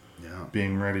deadlifts. Yeah,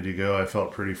 being ready to go, I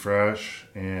felt pretty fresh,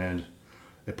 and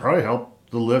it probably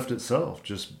helped the lift itself.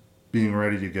 Just being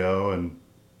ready to go, and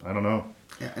I don't know.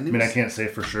 Yeah, I can't say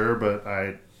for sure, but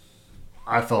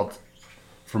I felt,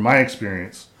 from my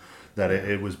experience, that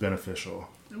it was beneficial.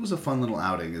 It was a fun little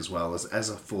outing as well as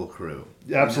a full crew.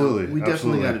 Absolutely. We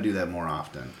definitely got to do that more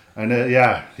often. I know.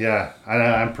 Yeah.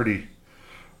 I'm pretty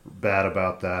bad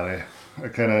about that. I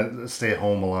kind of stay at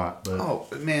home a lot. But,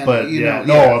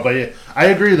 I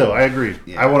agree though. I agree.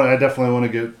 Yeah. I definitely want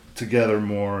to get together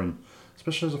more, and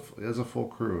especially as a full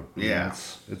crew.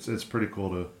 It's pretty cool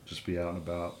to just be out and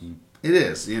about. It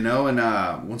is, and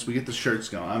once we get the shirts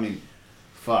going, I mean,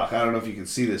 fuck, I don't know if you can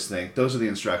see this thing. Those are the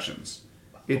instructions.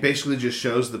 It basically just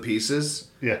shows the pieces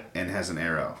and has an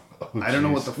arrow. I don't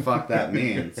know what the fuck that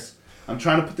means. I'm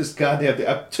trying to put this goddamn thing.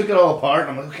 I took it all apart,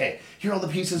 and I'm like, okay, here are all the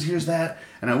pieces, here's that.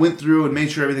 And I went through and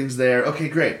made sure everything's there. Okay,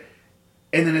 great.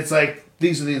 And then it's like,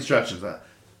 these are the instructions.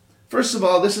 First of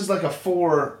all, this is like a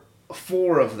four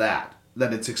of that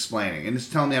it's explaining. And it's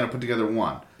telling me how to put together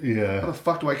one. Yeah. How the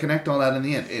fuck do I connect all that in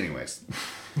the end? Anyways.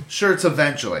 Shirts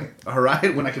eventually, all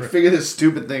right? When I can figure this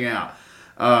stupid thing out.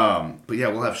 But yeah,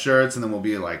 we'll have shirts, and then we'll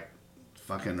be like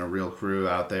fucking a real crew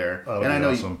out there. That'll and I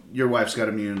know awesome. Your wife's got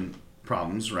immune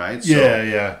problems, right? So,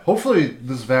 yeah. Hopefully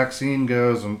this vaccine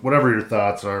goes, and whatever your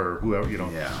thoughts are, or whoever,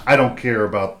 I don't care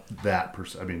about that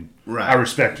person. I mean, I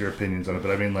respect your opinions on it,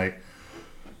 but I mean, like,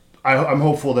 I'm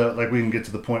hopeful that like we can get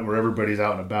to the point where everybody's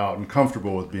out and about and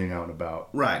comfortable with being out and about.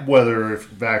 Right. Whether if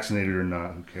vaccinated or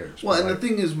not, who cares? Well, But, and like, the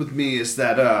thing is with me is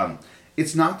that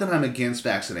it's not that I'm against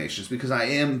vaccinations, because I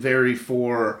am very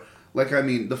for, like, I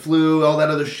mean, the flu, all that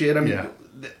other shit. I mean, Yeah.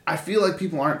 I feel like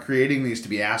people aren't creating these to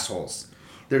be assholes.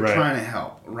 They're Right. trying to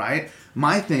help, right?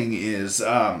 My thing is,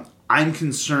 I'm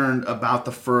concerned about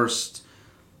the first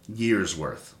year's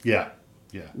worth, yeah.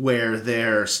 where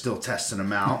they're still testing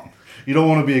them out. You don't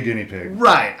want to be a guinea pig.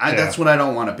 Right. Yeah. That's what I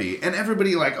don't want to be. And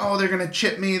everybody like, oh, they're going to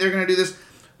chip me. They're going to do this.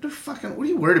 What are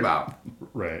you worried about?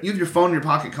 Right. You have your phone in your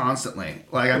pocket constantly.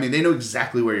 Like, I mean, they know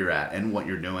exactly where you're at and what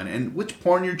you're doing and which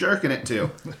porn you're jerking it to.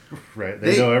 Right.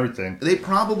 They know everything. They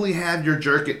probably have your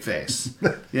jerk it face.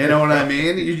 You know what I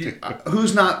mean?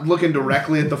 Who's not looking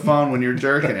directly at the phone when you're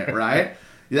jerking it, right?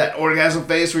 That orgasm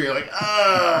face where you're like,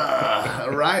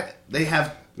 right? They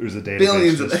have There's a database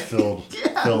billions of just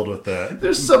filled with that.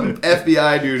 There's some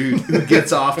FBI dude who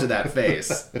gets off to that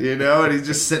face, you know, and he's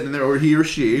just sitting there, or he or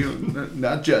she,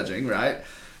 not judging, right,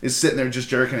 is sitting there just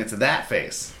jerking it to that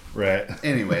face. Right.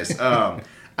 Anyways, I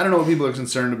don't know what people are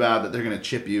concerned about, that they're going to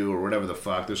chip you or whatever the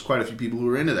fuck. There's quite a few people who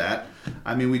are into that.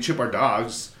 I mean, we chip our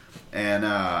dogs, and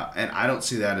I don't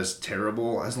see that as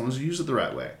terrible as long as you use it the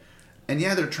right way. And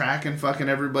yeah, they're tracking fucking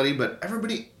everybody, but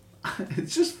everybody,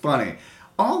 it's just funny.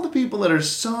 All the people that are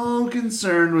so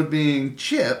concerned with being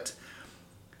chipped,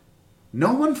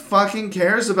 no one fucking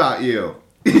cares about you.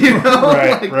 You know?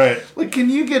 Right, right. Like, can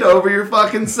you get over your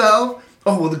fucking self?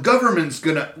 Oh, well, the government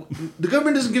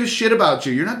doesn't give a shit about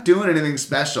you. You're not doing anything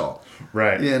special.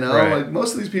 Right. You know? Right. Like,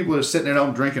 most of these people are sitting at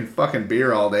home drinking fucking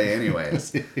beer all day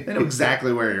anyways. They know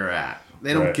exactly where you're at.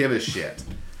 They don't Right. give a shit.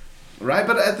 Right?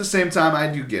 But at the same time, I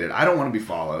do get it. I don't want to be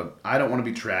followed. I don't want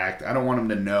to be tracked. I don't want them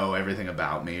to know everything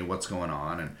about me, what's going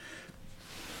on. And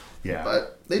Yeah.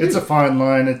 But it's a fine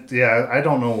line. I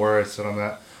don't know where I sit on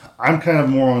that. I'm kind of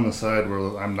more on the side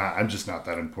where I'm just not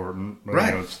that important.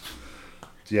 Right.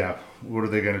 What are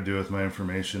they going to do with my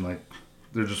information? Like,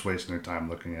 they're just wasting their time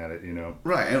looking at it, you know?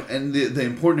 Right. And the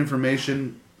important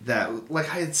information that,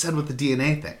 like I had said with the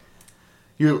DNA thing.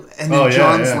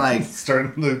 John's like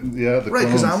starting the right,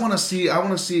 because clones. I want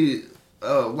to see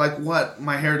like what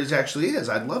my heritage actually is.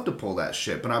 I'd love to pull that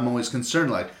shit, but I'm always concerned,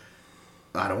 like,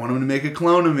 I don't want him to make a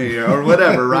clone of me or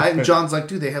whatever, right? And John's like,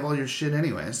 dude, they have all your shit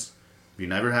anyways. Have you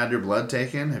never had your blood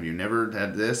taken? Have you never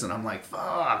had this? And I'm like,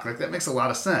 fuck, like that makes a lot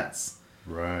of sense.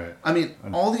 Right. I mean,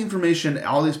 all the information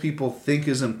all these people think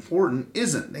is important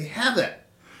isn't. They have it.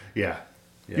 Yeah.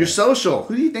 Your social.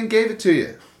 Who do you think gave it to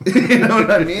you? You know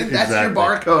what I mean? That's your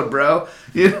Exactly. barcode, bro.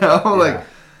 You know, like.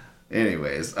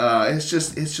 Anyways, it's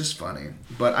just funny.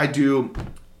 But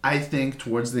I think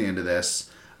towards the end of this,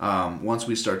 once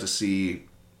we start to see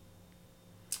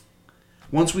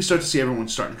everyone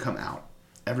starting to come out,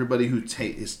 everybody who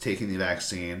is taking the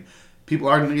vaccine, people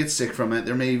are going to get sick from it.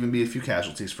 There may even be a few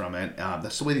casualties from it.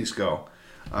 That's the way these go.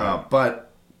 But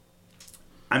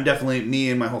me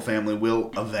and my whole family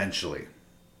will eventually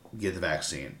get the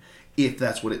vaccine, if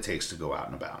that's what it takes to go out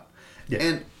and about. Yeah.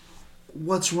 And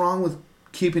what's wrong with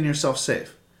keeping yourself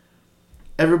safe?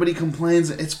 Everybody complains.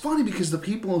 It's funny because the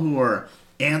people who are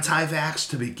anti-vax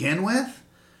to begin with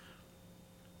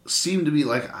seem to be,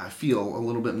 like, I feel a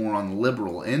little bit more on the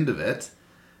liberal end of it.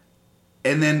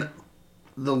 And then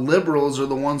the liberals are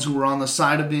the ones who are on the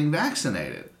side of being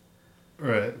vaccinated.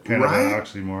 Right. Kind of an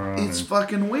oxymoron. It's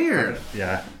fucking weird.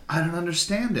 Yeah. I don't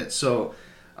understand it. So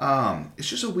it's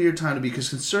just a weird time to be, because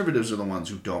conservatives are the ones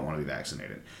who don't want to be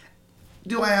vaccinated.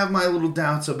 Do I have my little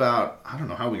doubts about, I don't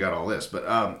know how we got all this,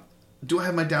 but do I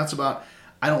have my doubts about,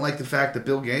 I don't like the fact that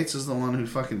Bill Gates is the one who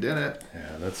fucking did it.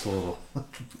 Yeah, that's a little...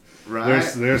 Right?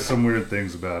 There's some weird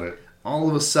things about it. All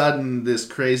of a sudden, this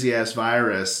crazy-ass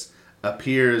virus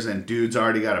appears and dude's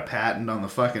already got a patent on the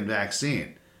fucking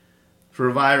vaccine. For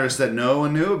a virus that no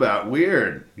one knew about.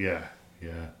 Weird. Yeah.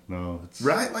 No, it's...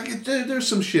 Right? Like, there's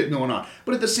some shit going on.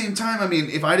 But at the same time, I mean,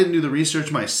 if I didn't do the research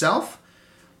myself,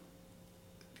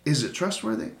 is it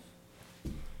trustworthy?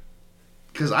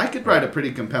 Because I could write a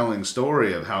pretty compelling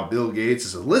story of how Bill Gates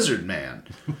is a lizard man.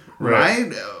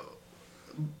 Right?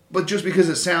 But just because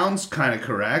it sounds kind of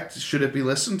correct, should it be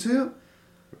listened to?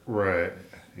 Right.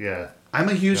 Yeah. I'm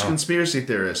a huge conspiracy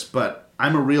theorist, but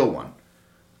I'm a real one.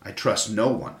 I trust no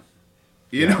one.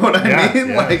 You know what I mean?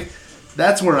 Yeah. Like,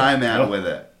 that's where I'm at with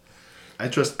it. I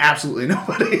trust absolutely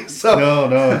nobody. So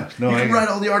No. You can write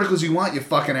all the articles you want, you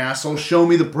fucking asshole. Show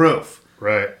me the proof.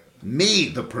 Right. Me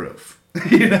the proof.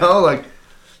 You know, like,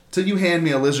 till you hand me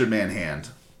a lizard man hand.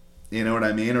 You know what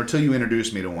I mean? Or till you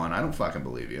introduce me to one. I don't fucking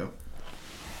believe you.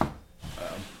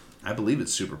 I believe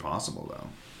it's super possible, though.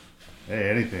 Hey,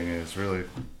 anything is really...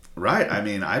 Right. I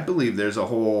mean, I believe there's a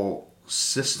whole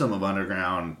system of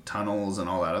underground tunnels and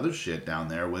all that other shit down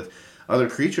there with other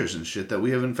creatures and shit that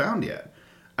we haven't found yet.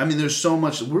 I mean, there's so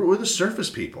much. We're the surface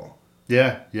people.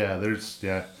 Yeah.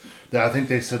 I think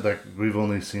they said like we've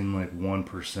only seen like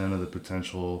 1% of the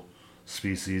potential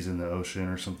species in the ocean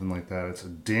or something like that. It's a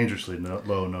dangerously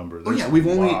low number. Oh yeah, we've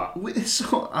only.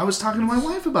 So I was talking to my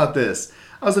wife about this.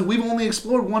 I was like, we've only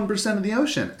explored 1% of the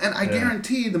ocean, and I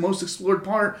guarantee the most explored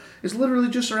part is literally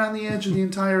just around the edge of the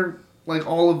entire, like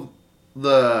all of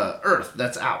the Earth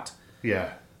that's out.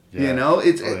 Yeah. You know,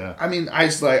 I mean, I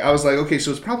was like, okay, so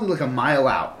it's probably like a mile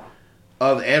out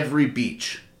of every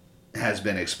beach has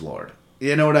been explored.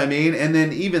 You know what I mean? And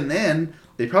then even then,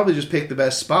 they probably just picked the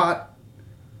best spot.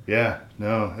 Yeah,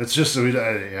 no, it's just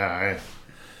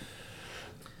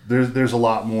there's a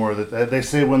lot more that they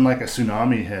say when like a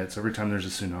tsunami hits. Every time there's a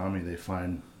tsunami, they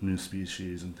find new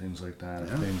species and things like that,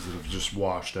 and things that have just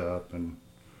washed up and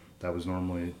that was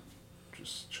normally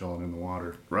just chilling in the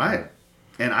water. Right,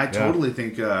 and I totally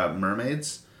think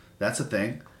mermaids. That's a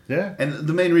thing. Yeah, and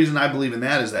the main reason I believe in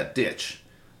that is that ditch,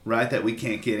 right? That we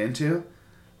can't get into,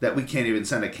 that we can't even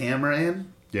send a camera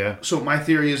in. Yeah. So my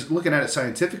theory is, looking at it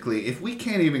scientifically, if we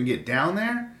can't even get down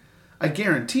there, I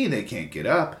guarantee they can't get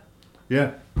up.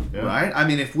 Yeah. Right? I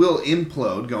mean, if we'll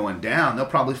implode going down, they'll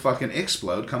probably fucking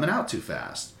explode coming out too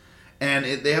fast. And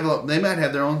they might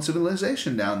have their own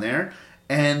civilization down there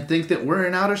and think that we're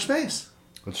in outer space.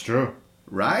 That's true.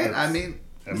 Right? I mean,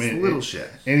 little shit.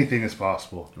 Anything is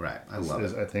possible. Right. I love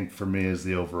it. I think for me is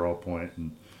the overall point.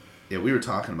 And yeah, we were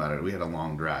talking about it. We had a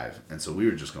long drive, and so we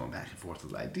were just going back and forth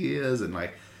with ideas, and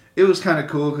like it was kind of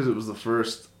cool because it was the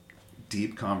first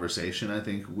deep conversation I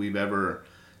think we've ever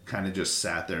kind of just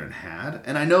sat there and had.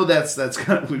 And I know that's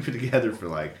kind of, we've been together for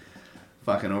like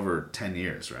fucking over 10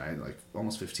 years, right? Like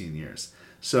almost 15 years.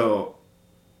 So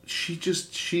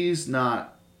she's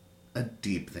not a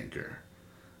deep thinker,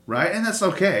 right? And that's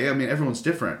okay. I mean, everyone's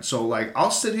different. So like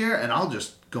I'll sit here and I'll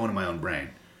just go into my own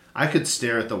brain. I could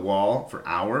stare at the wall for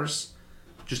hours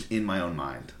just in my own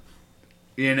mind.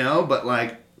 You know? But,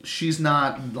 like, she's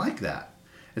not like that.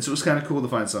 And so it was kind of cool to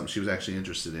find something she was actually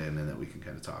interested in and that we can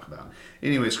kind of talk about.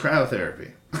 Anyways,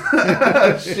 cryotherapy.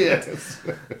 Shit.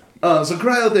 So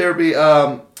cryotherapy,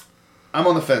 I'm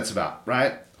on the fence about,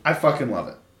 right? I fucking love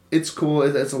it. It's cool.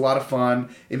 It's a lot of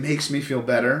fun. It makes me feel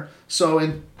better. So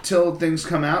until things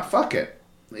come out, fuck it.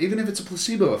 Even if it's a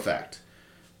placebo effect,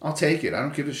 I'll take it. I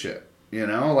don't give a shit. You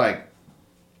know, like,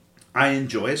 I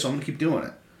enjoy it, so I'm going to keep doing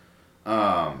it.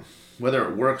 Whether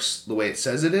it works the way it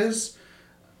says it is,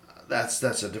 that's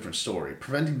a different story.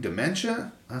 Preventing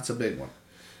dementia, that's a big one.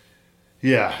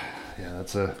 Yeah,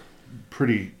 that's a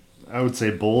pretty, I would say,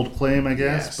 bold claim, I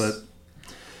guess. Yes. But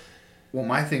well,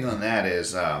 my thing on that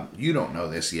is, you don't know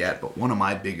this yet, but one of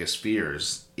my biggest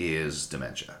fears is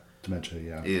dementia. Dementia,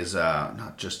 yeah. Is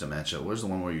not just dementia. Where's the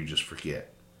one where you just forget?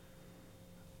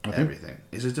 Everything.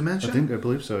 Is it dementia? I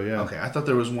believe so, yeah. Okay, I thought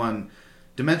there was one.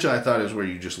 Dementia, I thought, is where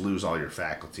you just lose all your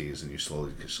faculties and you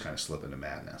slowly just kind of slip into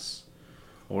madness.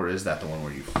 Or is that the one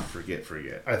where you forget?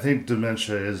 I think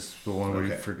dementia is the one where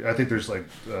you forget. I think there's like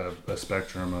a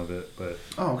spectrum of it, but.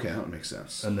 Oh, okay, that makes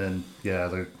sense. And then,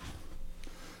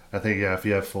 I think if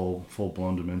you have full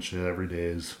blown dementia, every day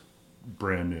is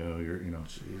brand new.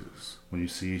 Jesus. When you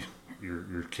see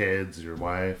your kids, your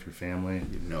wife, your family.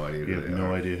 You have no idea. You have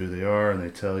no idea who they are, and they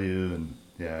tell you, and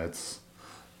it's.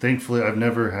 Thankfully, I've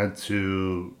never had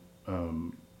to.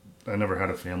 I never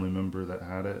had a family member that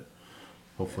had it.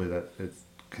 Hopefully, that it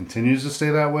continues to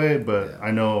stay that way. But I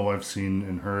know I've seen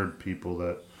and heard people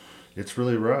that it's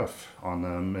really rough on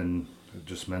them, and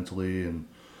just mentally, and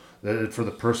for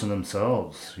the person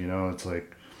themselves. You know, it's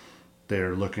like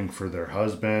they're looking for their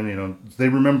husband. You know, they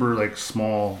remember like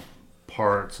small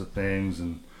parts of things,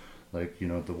 and like, you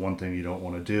know, the one thing you don't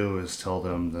want to do is tell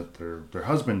them that their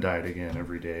husband died again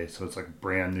every day. So it's like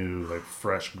brand new, like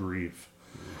fresh grief.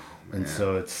 And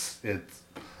so it's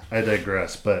I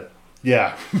digress, but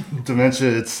yeah,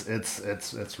 dementia,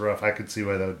 it's rough. I could see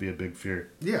why that would be a big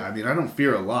fear. Yeah, I mean, I don't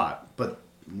fear a lot, but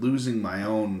losing my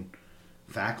own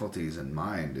faculties and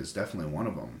mind is definitely one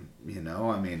of them. You know,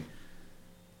 I mean,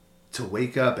 to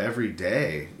wake up every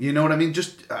day, you know what I mean?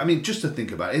 Just to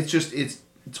think about it,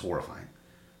 it's horrifying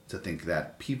to think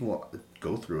that people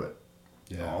go through it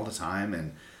all the time.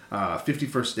 And 50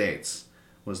 First Dates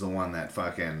was the one that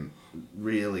fucking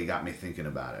really got me thinking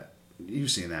about it.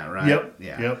 You've seen that, right? Yep.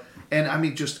 Yeah. Yep. And I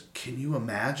mean, just can you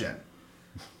imagine,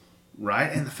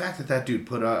 right? And the fact that dude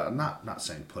put up, not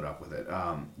saying put up with it,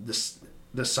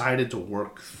 decided to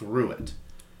work through it.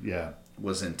 Yeah.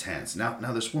 Was intense.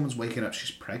 Now this woman's waking up.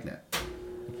 She's pregnant.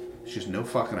 She has no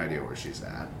fucking idea where she's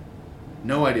at.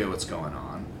 no idea what's going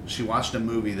on. She watched a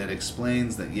movie that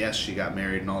explains that, yes, she got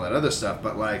married and all that other stuff,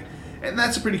 but like, and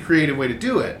that's a pretty creative way to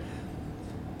do it.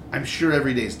 I'm sure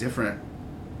every day's different.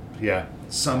 Yeah.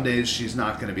 Some days she's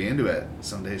not going to be into it.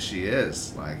 Some days she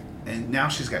is. Like, and now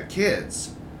she's got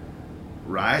kids,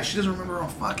 right? She doesn't remember her own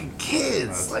fucking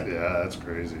kids. That's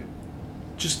crazy.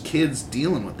 Just kids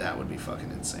dealing with that would be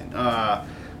fucking insane.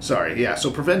 Sorry, yeah.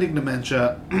 So preventing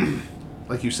dementia,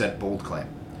 like you said, bold claim.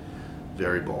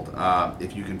 Very bold.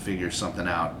 If you can figure something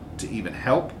out to even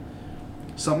help,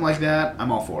 something like that,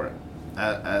 I'm all for it.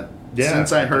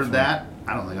 Since I heard that,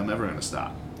 I don't think I'm ever going to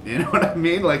stop. You know what I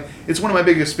mean? Like, it's one of my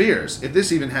biggest fears. If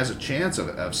this even has a chance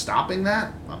of stopping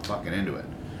that, I'm fucking into it.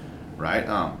 Right?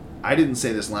 I didn't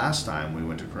say this last time we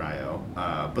went to cryo,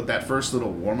 but that first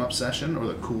little warm-up session or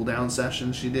the cool-down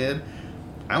session she did,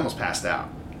 I almost passed out.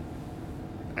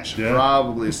 I should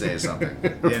probably say something,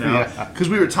 you know? Because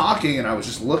we were talking and I was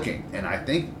just looking, and I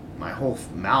think my whole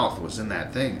mouth was in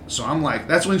that thing. So I'm like,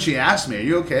 that's when she asked me, are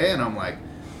you okay? And I'm like,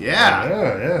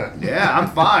 yeah, I'm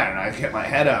fine. And I kept my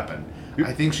head up, and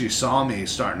I think she saw me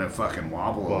starting to fucking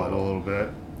wobble a little bit.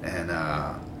 And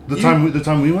the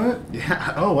time we went?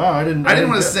 Yeah. Oh wow, I didn't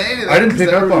want to say anything. I didn't pick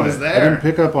up on it. I didn't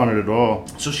pick up on it at all.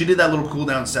 So she did that little cool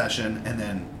down session and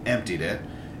then emptied it,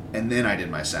 and then I did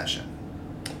my session.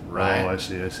 Right? Oh, I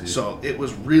see. So it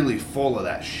was really full of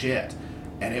that shit,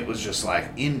 and it was just like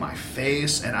in my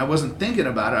face, and I wasn't thinking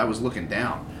about it. I was looking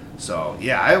down. So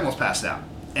yeah, I almost passed out,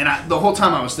 and the whole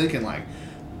time I was thinking like,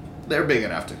 they're big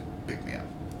enough to pick me up.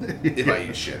 If I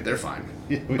eat shit, they're fine.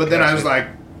 But then I was like,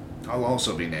 I'll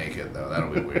also be naked, though.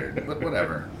 That'll be weird. But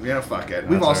whatever. You know, fuck it.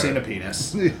 We've all seen a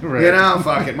penis. Right. You know,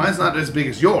 fuck it. Mine's not as big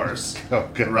as yours. Oh,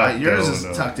 God. Right? Yours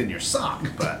is tucked in your sock.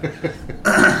 But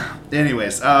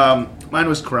anyways, mine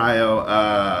was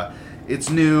cryo. It's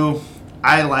new.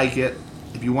 I like it.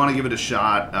 If you want to give it a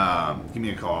shot, give me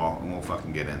a call, and we'll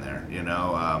fucking get in there. You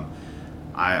know,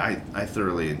 I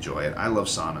thoroughly enjoy it. I love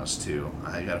saunas too.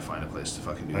 I gotta find a place to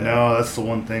fucking do that. I know, that's the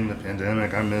one thing, the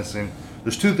pandemic, I'm missing.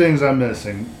 There's two things I'm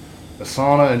missing: a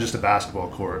sauna and just a basketball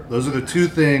court. Those are the two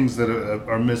things that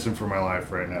are missing from my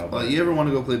life right now. Well, you ever want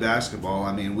to go play basketball?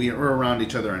 I mean, we're around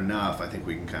each other enough. I think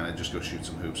we can kind of just go shoot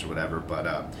some hoops or whatever. But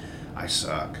I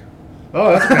suck.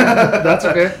 Oh, that's okay. That's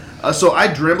okay. So I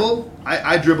dribble.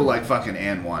 I dribble like fucking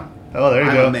and one. Oh, there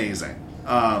you go. I'm amazing.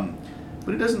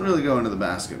 But it doesn't really go into the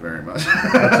basket very much.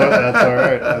 That's all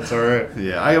right. That's all right.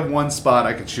 Yeah, I have one spot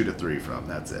I can shoot a three from.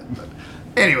 That's it. But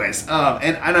anyways,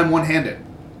 and I'm one-handed.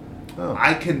 Oh.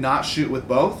 I cannot shoot with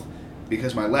both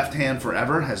because my left hand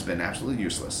forever has been absolutely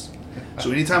useless.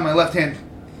 So anytime my left hand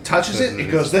touches it,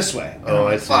 it goes this way. And I'm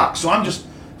like, fuck. So I'm just,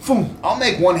 boom. I'll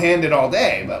make one-handed all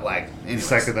day, but like, anyways.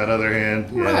 Second that other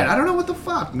hand. Yeah. Right. I don't know what the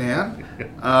fuck, man.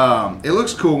 It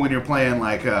looks cool when you're playing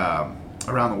like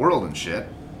around the world and shit.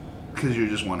 Because you're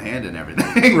just one-handed and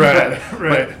everything. Right.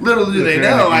 But little do they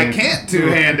know I can't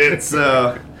two-handed.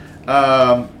 So,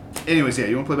 anyways, yeah,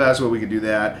 you want to play basketball? We can do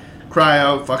that.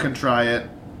 Cryo, fucking try it.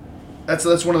 That's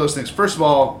one of those things. First of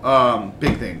all,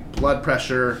 big thing: blood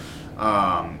pressure,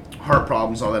 heart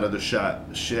problems, all that other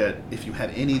shit. If you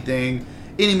had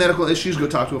any medical issues, go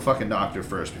talk to a fucking doctor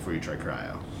first before you try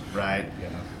cryo. Right? Yeah.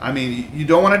 I mean, you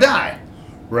don't want to die.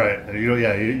 Right.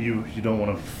 You don't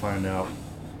want to find out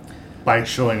by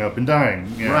showing up and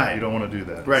dying. Yeah, right. You don't want to do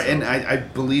that. Right, so. and I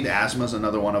believe asthma is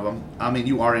another one of them. I mean,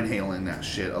 you are inhaling that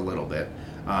shit a little bit.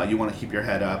 You want to keep your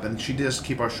head up, and she does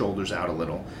keep our shoulders out a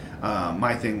little.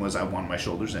 My thing was I want my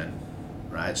shoulders in,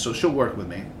 right? So she'll work with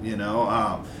me, you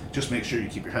know. Just make sure you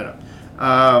keep your head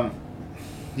up.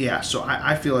 Yeah, so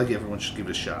I feel like everyone should give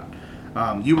it a shot.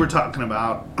 You were talking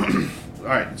about... All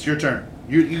right, it's your turn.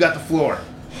 You got the floor.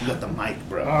 You got the mic,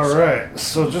 bro. All right,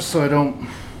 so just so I don't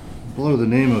blow the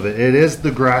name of it, it is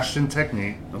the Grashton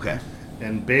technique. Okay.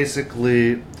 And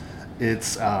basically,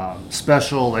 it's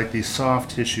special, like these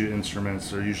soft tissue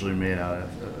instruments are usually made out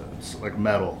of like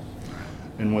metal.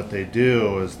 And what they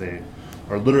do is they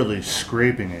are literally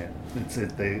scraping it.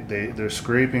 They're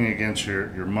scraping against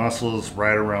your muscles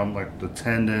right around like the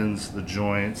tendons, the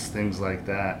joints, things like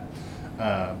that.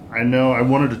 I know I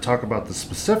wanted to talk about this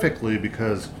specifically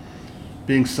because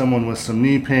being someone with some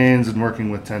knee pains and working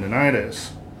with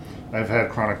tendonitis, I've had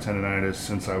chronic tendonitis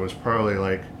since I was probably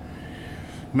like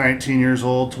 19 years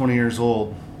old, 20 years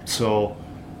old. So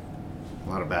a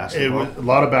lot of basketball. A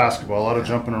lot of basketball, a lot of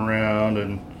jumping around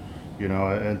and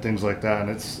and things like that.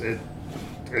 And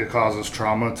it causes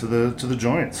trauma to the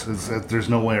joints. There's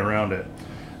no way around it.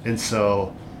 And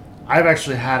so I've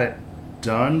actually had it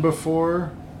done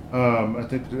before. I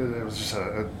think it was just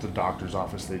at the doctor's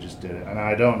office. They just did it, and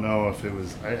I don't know if it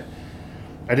was.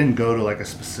 I didn't go to like a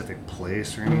specific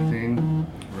place or anything,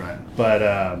 right?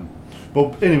 But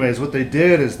But anyways, what they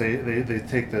did is they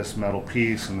take this metal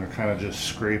piece and they're kind of just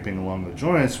scraping along the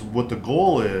joints. What the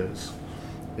goal is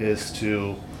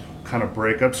to kind of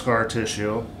break up scar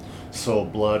tissue so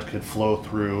blood could flow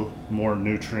through more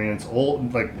nutrients.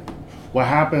 Like what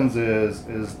happens is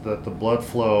that the blood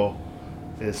flow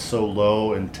is so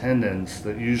low in tendons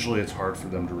that usually it's hard for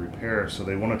them to repair. So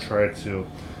they want to try to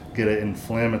get an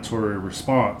inflammatory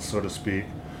response, so to speak,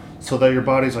 so that your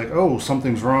body's like, oh,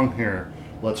 something's wrong here.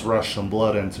 Let's rush some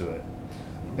blood into it,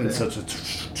 and such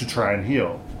to try and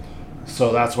heal.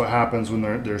 So that's what happens when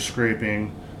they're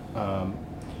scraping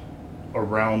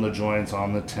around the joints,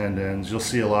 on the tendons. You'll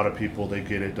see a lot of people, they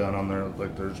get it done on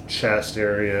their chest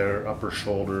area or upper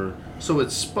shoulder. So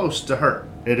it's supposed to hurt.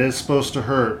 It is supposed to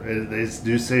hurt. They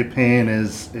do say pain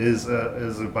is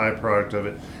a byproduct of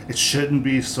it. It shouldn't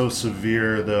be so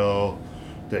severe though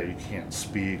that you can't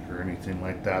speak or anything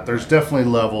like that. There's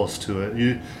definitely levels to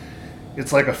it.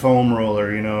 It's like a foam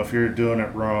roller, if you're doing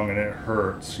it wrong and it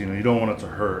hurts, you don't want it to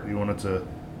hurt. You want it to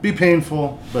be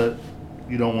painful, but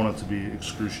you don't want it to be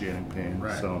excruciating pain.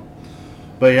 Right. So,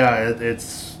 but yeah,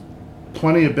 it's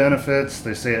plenty of benefits.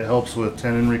 They say it helps with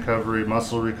tendon recovery,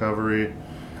 muscle recovery,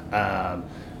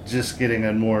 just getting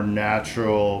a more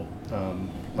natural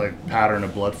pattern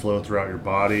of blood flow throughout your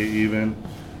body even.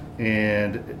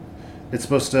 And it's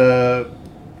supposed to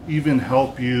even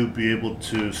help you be able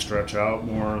to stretch out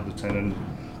more of the tendon.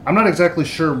 I'm not exactly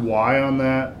sure why on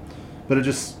that, but it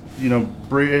just,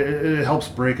 it helps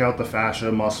break out the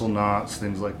fascia, muscle knots,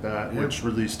 things like that, which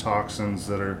release toxins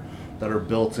that are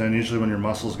built in. Usually when your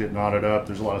muscles get knotted up,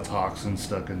 there's a lot of toxins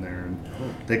stuck in there, and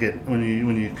they get, when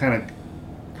you kind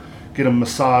of get them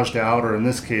massaged out, or in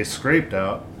this case scraped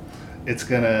out, it's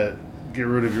gonna get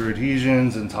rid of your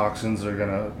adhesions, and toxins are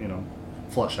gonna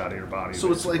flush out of your body. So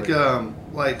basically. It's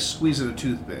like squeezing a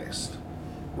toothpaste,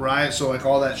 right? So like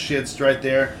all that shit's right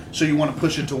there. So you want to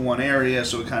push it to one area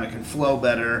so it kind of can flow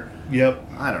better. Yep.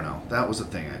 I don't know. That was the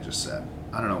thing I just said.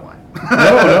 I don't know why.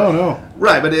 No.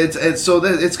 Right, but it's so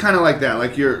that it's kind of like that.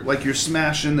 Like you're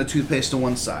smashing the toothpaste to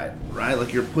one side, right?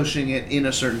 Like you're pushing it in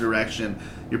a certain direction.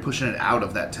 You're pushing it out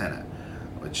of that tenon.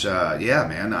 Which yeah,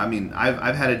 man. I mean,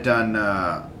 I've had it done.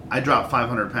 I dropped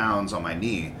 500 pounds on my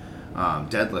knee.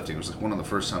 Deadlifting. It was like one of the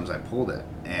first times I pulled it,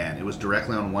 and it was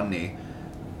directly on one knee,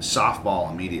 softball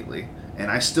immediately,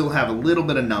 and I still have a little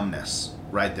bit of numbness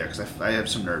right there because I have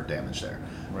some nerve damage there.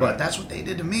 Right. But that's what they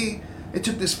did to me. It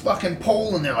took this fucking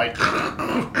pole and they're like,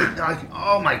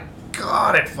 oh my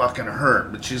god, it fucking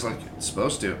hurt. But she's like, it's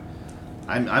supposed to.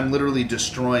 I'm literally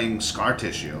destroying scar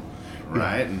tissue,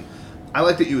 right? Yeah. And I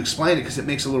like that you explained it because it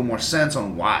makes a little more sense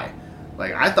on why.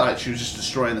 Like, I thought she was just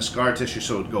destroying the scar tissue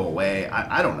so it would go away.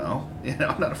 I don't know.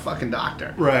 I'm not a fucking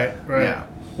doctor. Right. Yeah.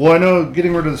 Well, I know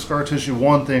getting rid of the scar tissue,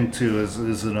 one thing, too,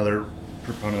 is another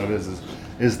proponent of it,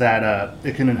 is that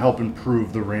it can help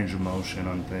improve the range of motion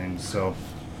on things. So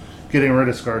getting rid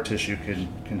of scar tissue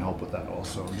can help with that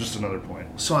also. Just another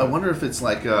point. So I wonder if it's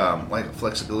like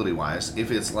flexibility-wise, if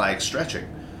it's like stretching.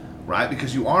 Right?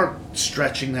 Because you are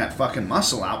stretching that fucking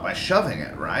muscle out by shoving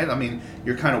it, right? I mean,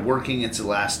 you're kind of working its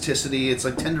elasticity. It's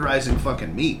like tenderizing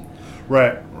fucking meat.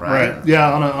 Right.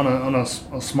 Yeah, on a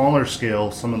smaller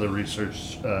scale, some of the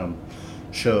research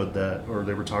showed that, or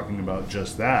they were talking about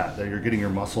just that you're getting your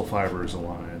muscle fibers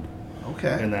aligned.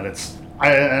 Okay. And that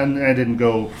I didn't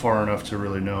go far enough to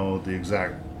really know the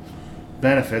exact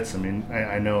benefits. I mean,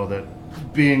 I know that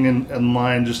being in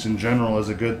line just in general is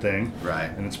a good thing, right?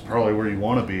 And it's probably where you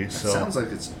want to be. So it sounds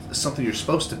like it's something you're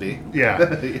supposed to be.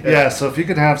 Yeah. Yeah. So if you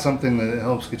could have something that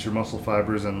helps get your muscle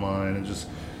fibers in line and just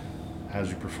has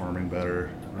you performing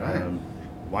better, right?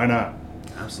 Why not?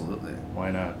 Absolutely. Why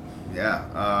not?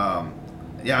 Yeah.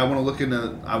 Yeah. I want to look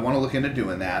into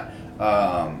doing that.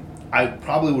 I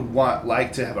probably would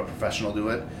like to have a professional do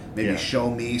it. Maybe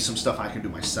show me some stuff I can do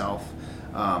myself.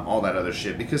 All that other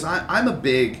shit, because I'm a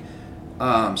big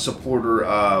supporter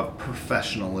of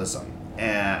professionalism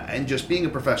and just being a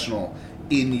professional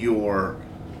in your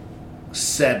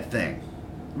said thing,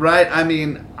 right? I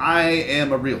mean, I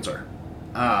am a realtor.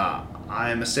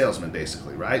 I'm a salesman,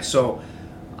 basically, right? So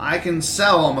I can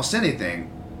sell almost anything.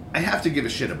 I have to give a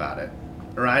shit about it,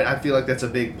 right? I feel like that's a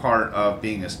big part of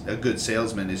being a good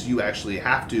salesman is you actually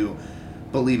have to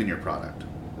believe in your product.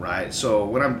 Right, so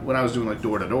when I was doing like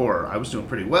door to door, I was doing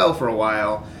pretty well for a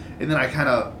while, and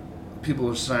then people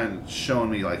were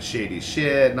showing me like shady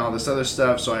shit and all this other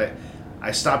stuff. So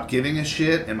I stopped giving a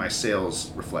shit, and my sales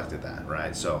reflected that.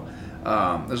 Right, so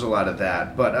there's a lot of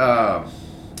that, but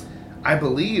I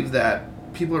believe that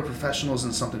people are professionals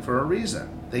in something for a reason.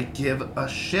 They give a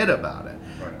shit about it.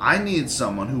 Right. I need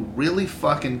someone who really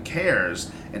fucking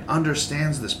cares and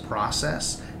understands this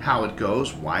process, how it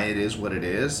goes, why it is what it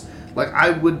is, like I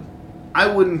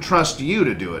wouldn't trust you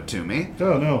to do it to me.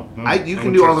 No. You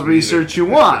can do all the research you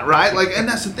want, right? Like, and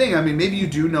that's the thing. I mean, maybe you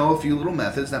do know a few little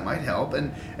methods that might help,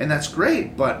 and that's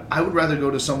great. But I would rather go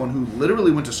to someone who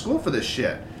literally went to school for this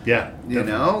shit. Yeah, you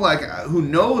know, like who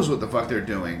knows what the fuck they're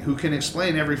doing, who can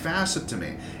explain every facet to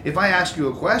me. If I ask you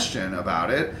a question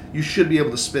about it, you should be able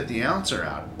to spit the answer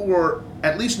out, or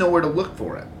at least know where to look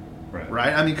for it.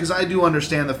 Right? I mean, because I do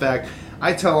understand the fact.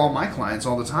 I tell all my clients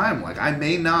all the time, like I'm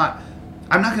not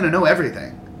going to know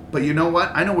everything, but you know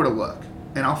what? I know where to look,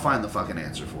 and I'll find the fucking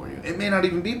answer for you. It may not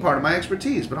even be part of my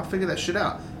expertise, but I'll figure that shit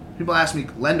out. People ask me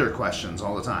lender questions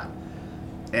all the time,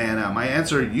 and my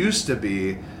answer used to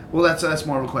be, well, that's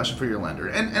more of a question for your lender.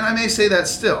 And I may say that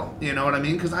still, you know what I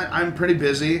mean? Because I'm pretty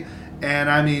busy,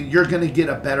 and I mean, you're going to get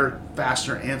a better,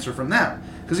 faster answer from them.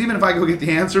 Because even if I go get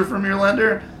the answer from your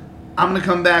lender, I'm going to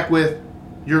come back with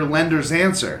your lender's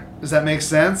answer. Does that make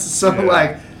sense? So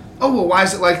like, oh, well, why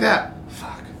is it like that?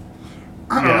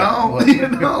 I don't know. Well, you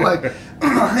know, like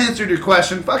I answered your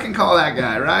question. Fucking call that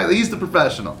guy, right? He's the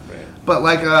professional. Right. But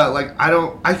like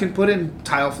I can put in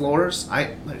tile floors.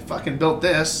 I fucking built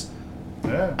this.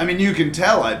 Yeah. I mean, you can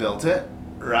tell I built it,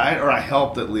 right? Or I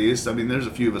helped at least. I mean, there's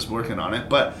a few of us working on it,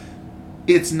 but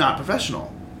it's not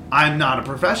professional. I'm not a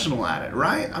professional at it,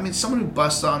 right? I mean, someone who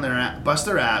busts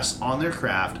their ass on their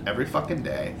craft every fucking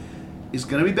day is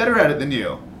gonna be better at it than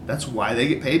you. That's why they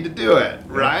get paid to do it,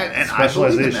 right? And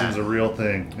specialization is a real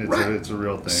thing. It's a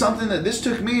real thing. Something that this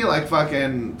took me like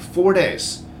fucking 4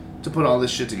 days to put all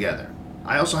this shit together.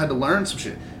 I also had to learn some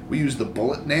shit. We use the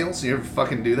bullet nails. You ever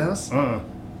fucking do those?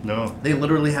 No. They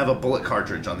literally have a bullet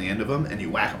cartridge on the end of them, and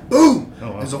you whack them. Boom!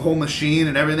 Oh, wow. There's a whole machine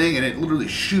and everything, and it literally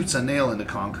shoots a nail into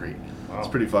concrete. Wow. It's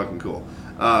pretty fucking cool.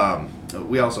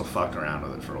 We also fucked around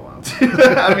with it for a while, too.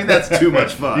 I mean, that's too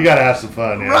much fun. You gotta have some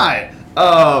fun, yeah.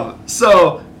 Right.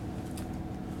 So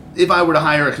if I were to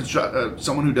hire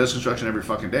someone who does construction every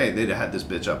fucking day, they'd have had this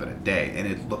bitch up in a day, and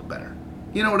it'd look better.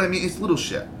 You know what I mean? It's little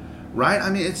shit, right? I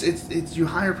mean, it's you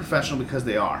hire a professional because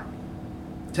they are.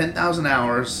 10,000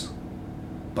 hours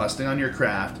busting on your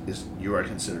craft you are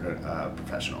considered a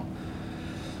professional,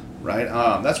 right?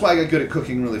 That's why I got good at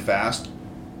cooking really fast.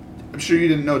 I'm sure you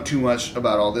didn't know too much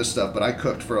about all this stuff, but I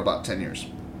cooked for about 10 years.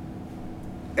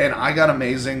 And I got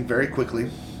amazing very quickly.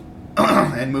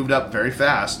 And moved up very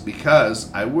fast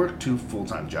because I worked 2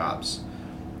 full-time jobs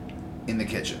in the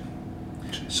kitchen.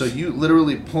 Jeez. So you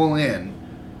literally pull in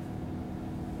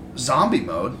zombie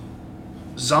mode.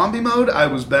 Zombie mode, I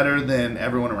was better than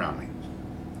everyone around me.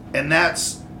 And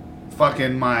that's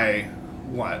fucking my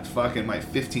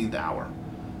 15th hour.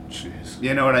 Jeez.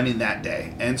 You know what I mean? That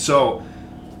day. And so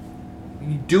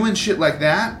doing shit like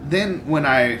that, then when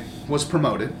I was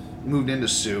promoted, moved into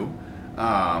Sioux,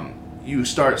 you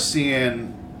start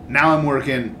seeing, now I'm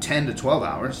working 10 to 12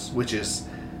 hours, which is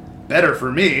better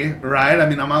for me, right? I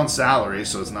mean, I'm on salary,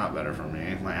 so it's not better for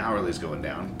me. My hourly's going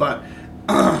down. But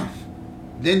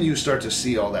then you start to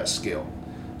see all that skill.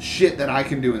 Shit that I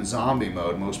can do in zombie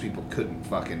mode, most people couldn't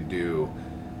fucking do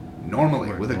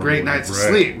normally with a great night's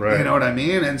sleep. Right. You know what I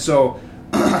mean? And so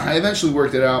I eventually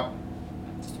worked it out.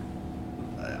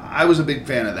 I was a big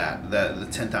fan of that, the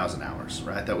 10,000 hours,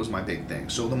 right? That was my big thing.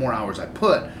 So the more hours I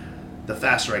put, the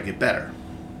faster I get better,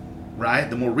 right?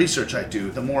 The more research I do,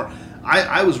 the more...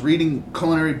 I was reading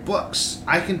culinary books.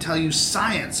 I can tell you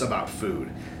science about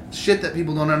food. Shit that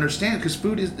people don't understand, because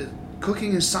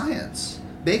cooking is science.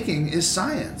 Baking is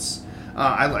science.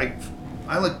 I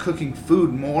like cooking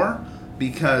food more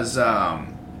because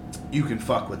you can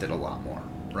fuck with it a lot more,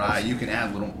 right? You can add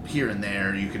a little here and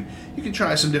there. You can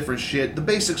try some different shit. The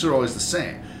basics are always the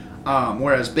same.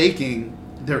 Whereas baking,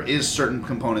 there is certain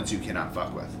components you cannot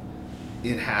fuck with.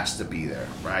 It has to be there,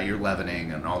 right? Your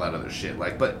leavening and all that other shit.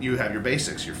 But you have your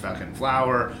basics, your fucking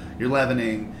flour, your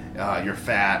leavening, your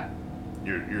fat,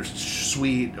 your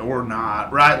sweet or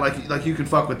not, right? Like you can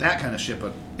fuck with that kind of shit.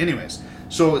 But anyways,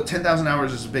 so 10,000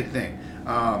 hours is a big thing.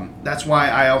 That's why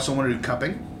I also want to do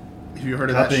cupping. Have you heard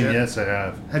of that shit? Cupping, yes, I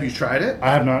have. Have you tried it?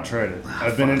 I have not tried it.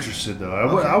 I've been interested though.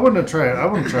 I wouldn't have tried. I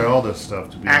wouldn't try all this stuff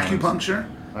to be Acupuncture.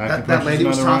 honest. That lady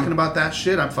was talking about that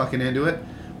shit. I'm fucking into it.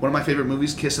 One of my favorite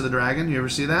movies, Kiss of the Dragon. You ever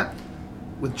see that?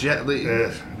 With Jet Li.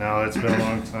 No, it's been a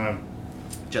long time.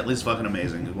 Jet Li's fucking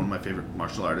amazing. He's one of my favorite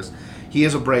martial artists. He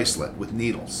has a bracelet with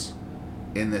needles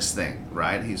in this thing,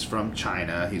 right? He's from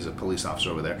China. He's a police officer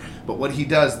over there. But what he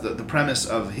does, the premise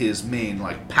of his main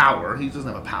power, he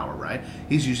doesn't have a power, right?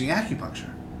 He's using acupuncture.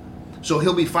 So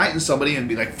he'll be fighting somebody and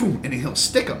be like, boom, and he'll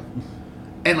stick them.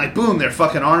 And boom, their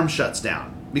fucking arm shuts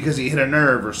down. because he hit a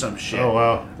nerve or some shit. Oh,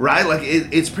 wow. Right? Like,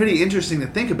 it's pretty interesting to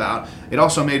think about. It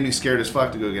also made me scared as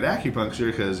fuck to go get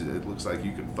acupuncture because it looks like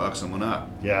you can fuck someone up.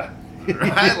 Yeah.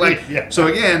 Right? Like, yeah. So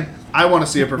again, I want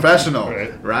to see a professional.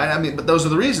 Right. Right? I mean, but those are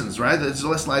the reasons, right? It's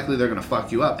less likely they're going to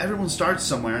fuck you up. Everyone starts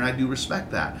somewhere, and I do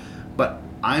respect that. But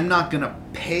I'm not going to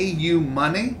pay you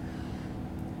money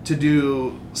to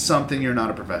do something you're not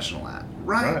a professional at.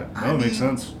 Right? No, it makes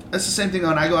sense. It's the same thing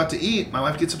when I go out to eat. My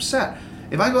wife gets upset.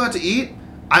 If I go out to eat,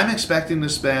 I'm expecting to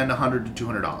spend $100 to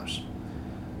 $200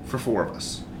 for 4 of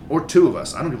us. Or 2 of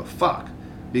us. I don't give a fuck.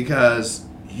 Because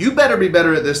you better be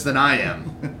better at this than I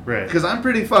am. Right. Because I'm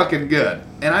pretty fucking good.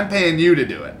 And I'm paying you to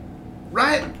do it.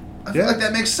 Right? I feel Yeah. like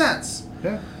that makes sense.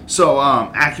 Yeah. So,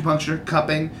 acupuncture,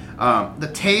 cupping, the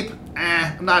tape,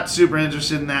 I'm not super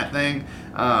interested in that thing.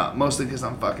 Mostly because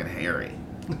I'm fucking hairy.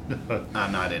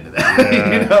 I'm not into that.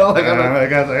 Yeah. You know, like I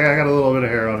got a little bit of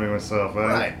hair on me myself.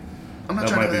 right. I'm not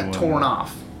that trying to might get be that one torn that-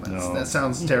 off. No. That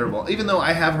sounds terrible. Even though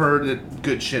I have heard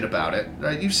good shit about it.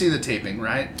 Right? You've seen the taping,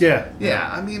 right? Yeah. Yeah.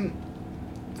 I mean,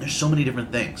 there's so many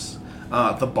different things.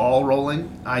 The ball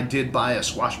rolling, I did buy a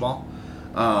squash ball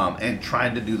and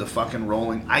tried to do the fucking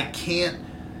rolling. I can't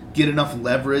get enough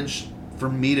leverage for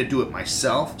me to do it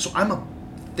myself. So I'm a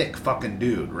thick fucking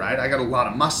dude, right? I got a lot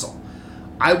of muscle.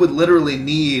 I would literally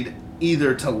need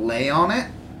either to lay on it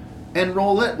and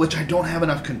roll it, which I don't have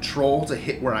enough control to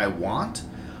hit where I want,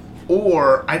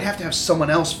 or I'd have to have someone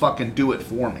else fucking do it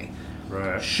for me.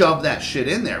 Right. Shove that shit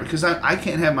in there because I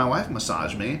can't have my wife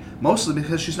massage me, mostly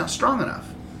because she's not strong enough.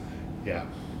 Yeah.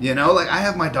 You know, like I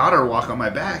have my daughter walk on my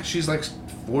back. She's like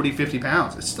 40, 50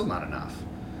 pounds. It's still not enough.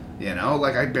 You know,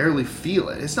 like I barely feel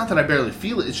it. It's not that I barely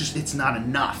feel it. It's just, it's not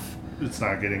enough. It's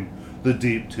not getting the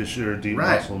deep tissue or deep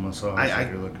Right. muscle massage that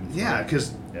you're looking for. Yeah,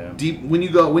 because Yeah. deep, when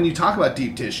you talk about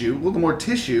deep tissue, well, the more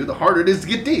tissue, the harder it is to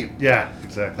get deep. Yeah,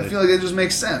 exactly. I feel like it just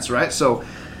makes sense, right? So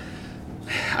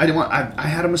I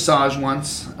had a massage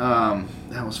once.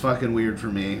 That was fucking weird for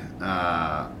me.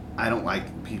 I don't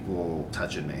like people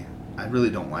touching me. I really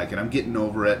don't like it. I'm getting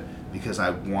over it because I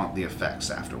want the effects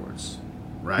afterwards,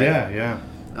 right? Yeah.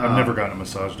 I've never gotten a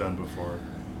massage done before.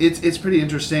 It's pretty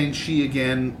interesting. She,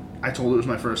 again, I told her it was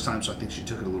my first time, so I think she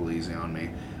took it a little easy on me,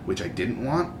 which I didn't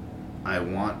want. I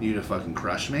want you to fucking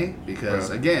crush me because,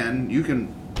 Right. again, you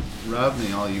can rub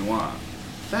me all you want.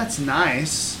 That's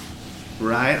nice,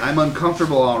 right? I'm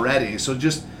uncomfortable already, so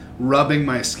just rubbing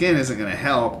my skin isn't going to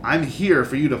help. I'm here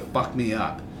for you to fuck me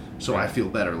up so I feel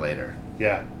better later.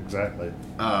 Yeah, exactly.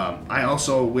 I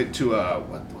also went to a,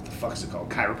 what the fuck is it called?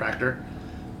 Chiropractor.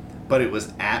 But it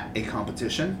was at a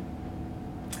competition.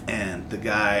 And the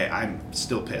guy, I'm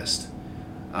still pissed.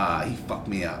 He fucked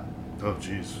me up. Oh,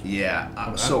 jeez. Yeah.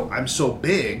 What So I'm so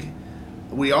big.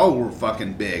 We all were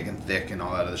fucking big and thick and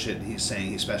all that other shit. And he's saying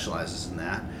he specializes in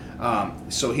that.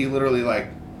 So he literally like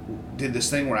did this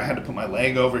thing where I had to put my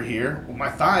leg over here. Well, my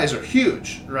thighs are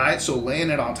huge, right? So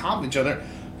laying it on top of each other,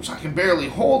 so I can barely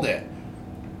hold it.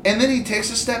 And then he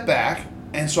takes a step back,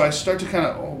 and so I start to kind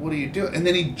of, oh, what are you doing? And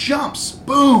then he jumps,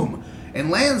 boom, and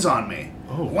lands on me.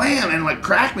 Oh. Wham, and like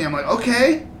cracked me. I'm like,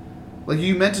 okay. Like,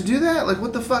 you meant to do that? Like,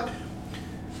 what the fuck?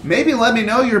 Maybe let me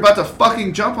know you're about to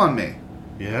fucking jump on me.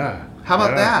 Yeah. How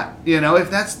about Yeah. that? You know,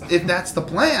 if that's the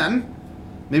plan,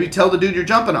 maybe tell the dude you're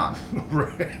jumping on.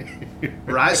 Right.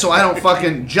 Right? So I don't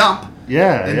fucking jump.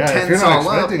 Yeah, And yeah. If tense you're not all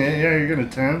up. expecting it, yeah, you're gonna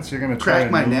tense. You're gonna Crack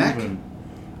try my and move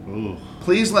neck. Ooh.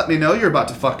 Please let me know you're about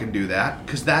to fucking do that,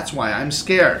 because that's why I'm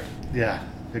scared. Yeah,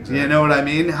 exactly. You know what I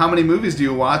mean? How many movies do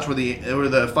you watch where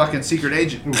the fucking secret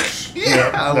agent?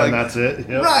 Yep, like, then that's it.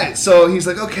 Yep. Right. So he's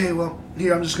like, okay, well,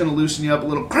 here, I'm just going to loosen you up a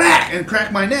little. Crack! And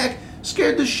crack my neck.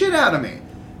 Scared the shit out of me.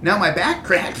 Now my back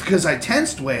cracked because I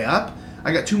tensed way up.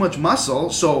 I got too much muscle.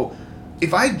 So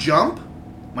if I jump,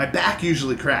 my back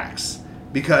usually cracks.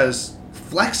 Because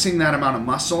flexing that amount of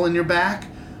muscle in your back,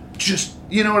 just,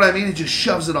 you know what I mean? It just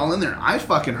shoves it all in there. I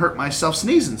fucking hurt myself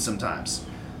sneezing sometimes.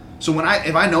 So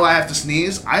if I know I have to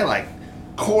sneeze, I like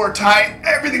core tight,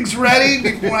 everything's ready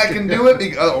before I can do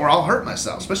it, or I'll hurt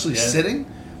myself. Especially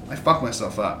sitting, I fuck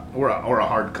myself up, or a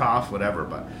hard cough, whatever.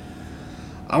 But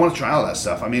I want to try all that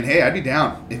stuff. I mean, hey, I'd be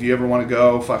down if you ever want to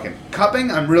go fucking cupping.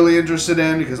 I'm really interested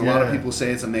in because a lot of people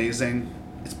say it's amazing.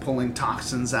 It's pulling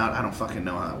toxins out. I don't fucking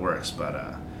know how it works, but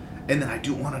and then I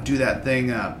do want to do that thing,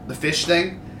 the fish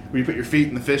thing. Where you put your feet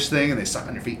in the fish thing and they suck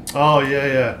on your feet. Oh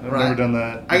yeah. I've Right. never done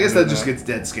that. I guess Never that done just gets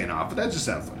dead skin off, but that just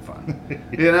sounds like fun.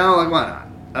 You know, like why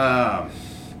not?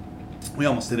 We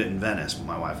almost did it in Venice, but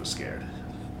my wife was scared.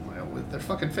 Well, they're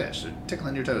fucking fish. They're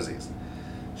tickling your toesies.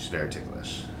 She's very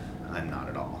ticklish. I'm not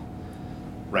at all.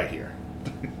 Right here.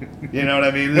 You know what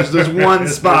I mean? There's one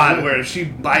spot where if she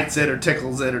bites it or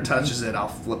tickles it or touches it, I'll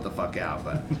flip the fuck out.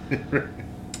 But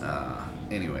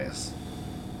Anyways,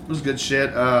 it was good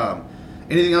shit.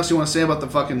 Anything else you want to say about the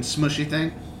fucking smushy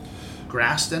thing?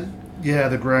 Graston? Yeah,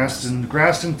 the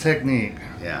Graston technique.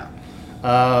 Yeah.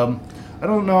 I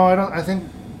don't know. I think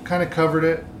kind of covered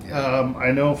it. Yeah.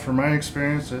 I know from my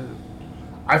experience,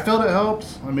 I felt it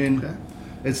helps. I mean, Okay.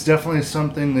 it's definitely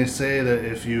something they say that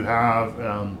if you have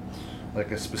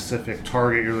like a specific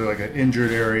target, you're like an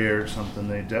injured area or something,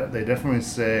 they definitely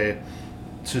say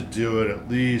to do it at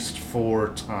least 4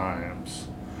 times.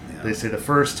 Yeah. They say the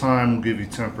first time will give you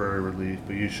temporary relief,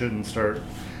 but you shouldn't start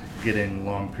getting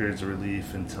long periods of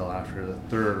relief until after the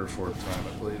 3rd or 4th time,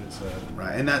 I believe it said.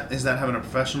 Right, and is that having a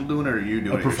professional doing it, or are you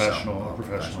doing A it professional, yourself? a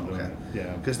professional doing it.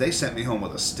 Yeah. Because they sent me home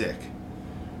with a stick.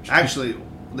 Actually,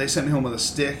 they sent me home with a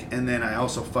stick, and then I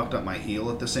also fucked up my heel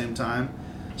at the same time.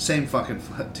 Same fucking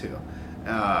foot too.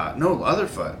 No, other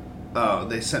foot.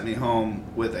 They sent me home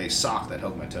with a sock that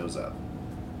held my toes up.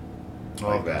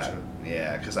 Like that.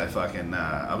 Yeah, because I fucking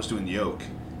I was doing yoke.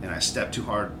 And I stepped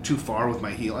too far with my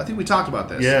heel. I think we talked about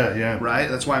this. Yeah. Right?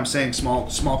 That's why I'm saying small,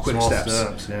 quick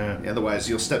steps. Yeah. Otherwise,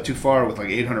 you'll step too far with like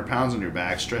 800 pounds on your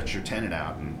back, stretch your tendon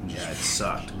out, and yeah, it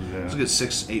sucked. Yeah. It was a good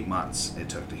 6-8 months it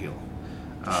took to heal.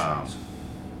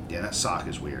 Yeah, that sock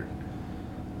is weird.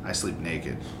 I sleep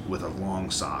naked with a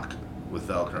long sock with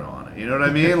Velcro on it. You know what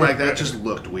I mean? Like, that just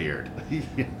looked weird.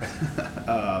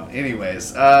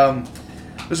 Anyways,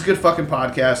 it was a good fucking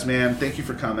podcast, man. Thank you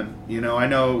for coming. You know, I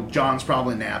know John's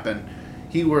probably napping.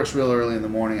 He works real early in the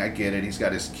morning. I get it. He's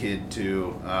got his kid,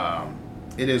 too.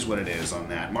 It is what it is on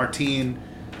that. Martine,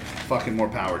 fucking more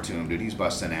power to him, dude. He's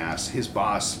busting ass. His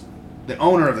boss, the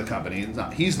owner of the company,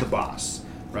 he's the boss,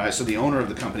 right? So the owner of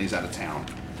the company's out of town.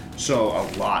 So a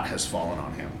lot has fallen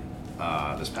on him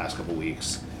this past couple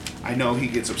weeks. I know he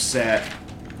gets upset,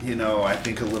 you know, I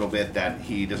think a little bit that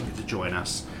he doesn't get to join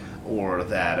us. Or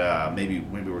that maybe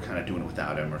we're kind of doing it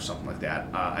without him or something like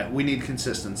that. We need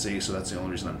consistency, so that's the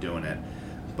only reason I'm doing it.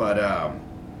 But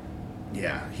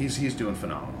yeah, he's doing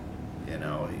phenomenal. You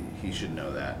know, he should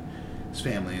know that. His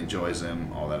family enjoys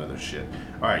him, all that other shit.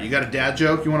 All right, you got a dad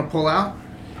joke you want to pull out?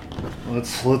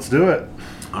 Let's do it.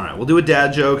 All right, we'll do a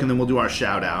dad joke and then we'll do our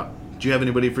shout out. Do you have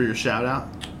anybody for your shout out?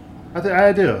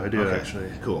 I do Okay, actually.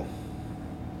 Cool.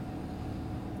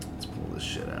 Let's pull this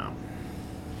shit out.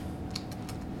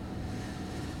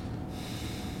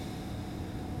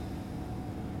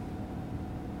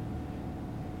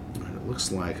 It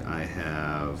looks like I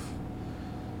have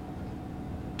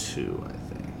 2, I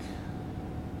think.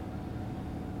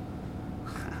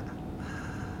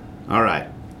 All right.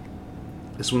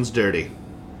 This one's dirty.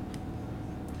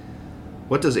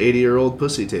 What does 80-year-old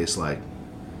pussy taste like?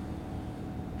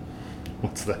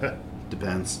 What's that?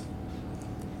 Depends.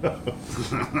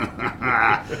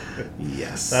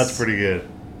 Yes. That's pretty good.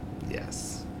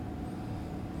 Yes.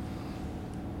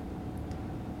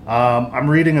 I'm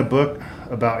reading a book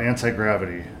about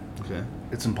anti-gravity. Okay.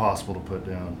 It's impossible to put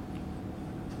down.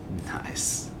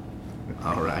 Nice.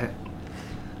 All right.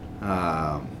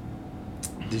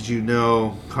 Did you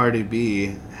know Cardi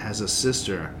B has a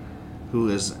sister who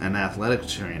is an athletic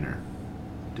trainer?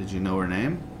 Did you know her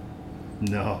name?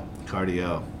 No.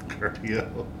 Cardio.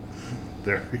 Cardio.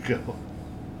 There we go.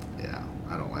 Yeah,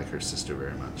 I don't like her sister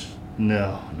very much.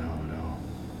 No.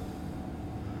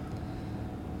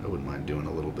 I wouldn't mind doing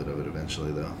a little bit of it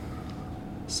eventually, though.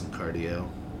 Some cardio.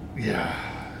 Yeah,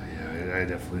 I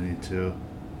definitely need to.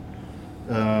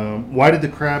 Why did the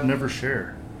crab never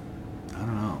share? I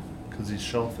don't know. Because he's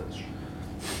shellfish.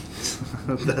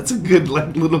 That's a good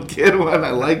little kid one.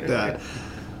 I like that.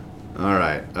 All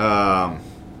right.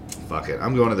 Fuck it.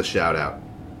 I'm going to the shout out.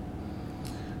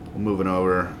 We're moving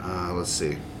over. Let's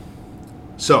see.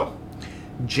 So,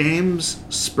 James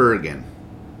Spurgeon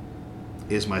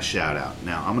is my shout out.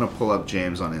 Now, I'm going to pull up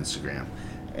James on Instagram.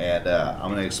 And I'm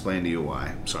going to explain to you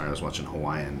why. Sorry, I was watching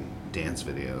Hawaiian dance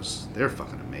videos. They're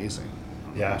fucking amazing. I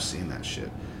don't know if I've seen that shit.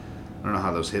 I don't know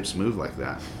how those hips move like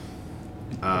that.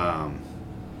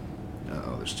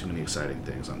 Oh, there's too many exciting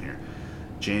things on here.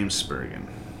 James Spurgeon.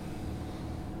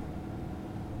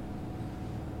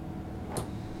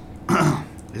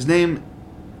 His name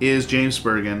is James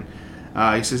Spurgeon.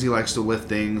 He says he likes to lift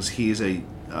things. He's a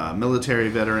military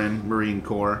veteran, Marine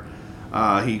Corps.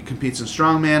 He competes in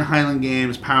strongman, Highland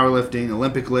Games, powerlifting,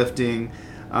 Olympic lifting,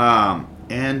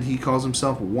 and he calls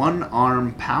himself One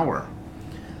Arm Power.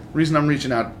 The reason I'm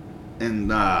reaching out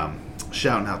and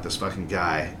shouting out this fucking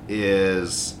guy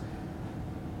is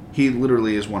he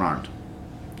literally is one-armed,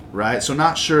 right? So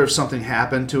not sure if something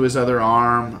happened to his other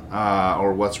arm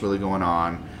or what's really going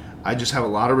on. I just have a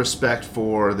lot of respect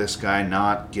for this guy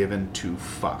not giving 2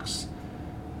 fucks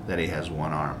that he has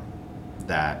one arm.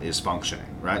 that is functioning,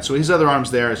 right? So his other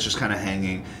arm's there. It's just kind of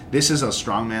hanging. This is a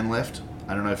strongman lift.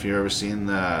 I don't know if you've ever seen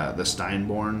the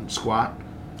Steinborn squat.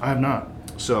 I have not.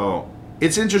 So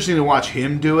it's interesting to watch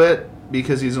him do it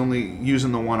because he's only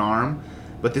using the one arm.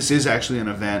 But this is actually an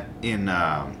event in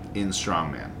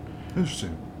strongman.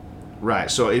 Interesting. Right.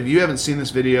 So if you haven't seen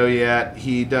this video yet,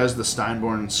 he does the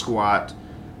Steinborn squat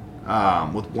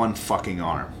with one fucking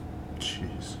arm.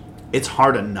 Jeez. It's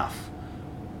hard enough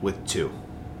with two.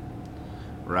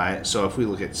 Right? So if we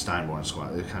look at Steinborn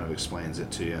squat, it kind of explains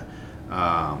it to you.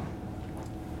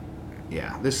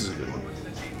 Yeah, this is a good one.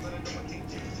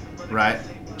 Right?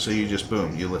 So you just,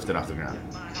 boom, you lift it off the ground.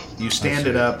 You stand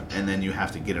it up, and then you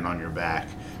have to get it on your back.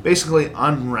 Basically,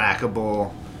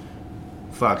 unrackable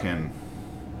fucking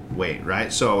weight,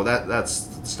 right? So that's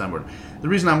Steinborn. The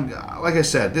reason like I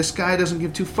said, this guy doesn't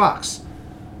give two fucks.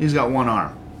 He's got one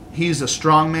arm. He's a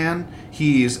strongman.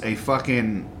 He's a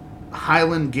fucking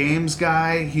Highland Games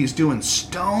guy. He's doing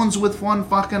stones with one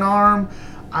fucking arm.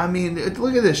 I mean,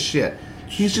 look at this shit.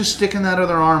 He's just sticking that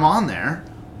other arm on there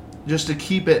just to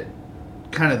keep it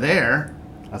kind of there.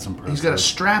 That's impressive. He's got a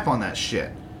strap on that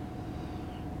shit.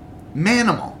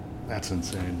 Manimal. That's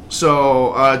insane.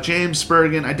 So, James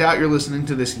Spurgeon, I doubt you're listening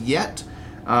to this yet.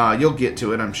 You'll get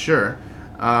to it, I'm sure.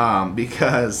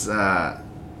 Because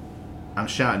I'm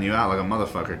shouting you out like a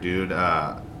motherfucker, dude.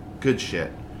 Good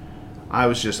shit. I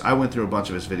went through a bunch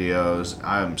of his videos.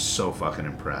 I'm so fucking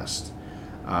impressed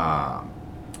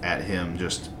at him,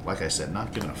 just, like I said,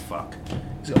 not giving a fuck.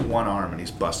 He's got one arm and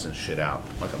he's busting shit out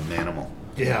like a manimal.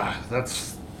 Yeah,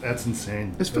 that's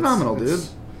insane. It's phenomenal, dude.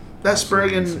 That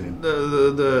Spurgeon,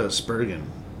 the Spurgeon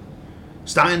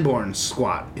Steinborn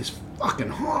squat is fucking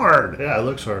hard. Yeah, it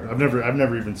looks hard. I've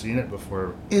never even seen it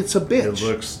before. It's a bitch. It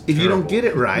looks if terrible. You don't get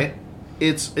it right,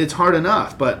 it's hard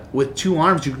enough. But with two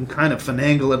arms, you can kind of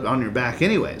finagle it on your back,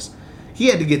 anyways. He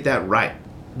had to get that right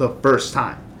the first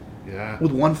time. Yeah.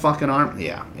 With one fucking arm.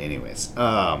 Yeah. Anyways,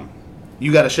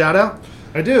 you got a shout out?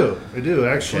 I do.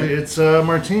 Actually, Okay. it's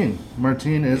Martine.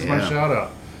 Martine is my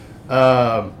shout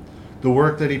out. The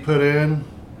work that he put in,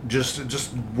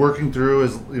 just working through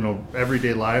his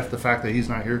everyday life. The fact that he's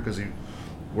not here because he's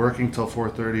working till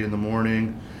 4:30 in the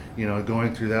morning.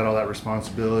 Going through all that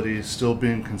responsibility, still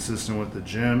being consistent with the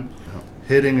gym,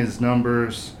 hitting his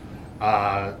numbers.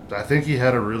 I think he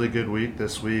had a really good week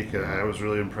this week. I was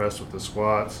really impressed with the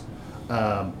squats.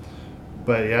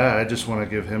 But yeah, I just want to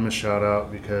give him a shout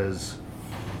out because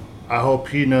I hope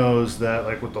he knows that,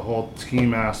 like, with the whole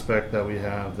team aspect that we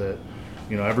have, that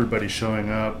everybody's showing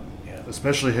up,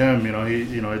 especially him.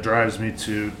 He it drives me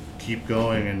to keep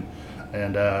going,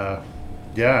 and I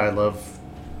love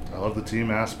the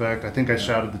team aspect. I think I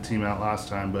shouted the team out last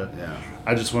time, but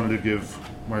I just wanted to give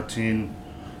Martine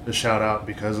a shout out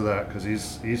because of that, because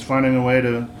he's finding a way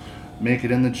to make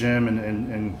it in the gym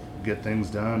and get things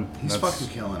done. He's fucking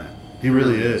killing it. He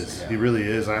really is. Yeah. He really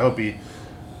is. I hope he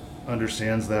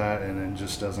understands that and then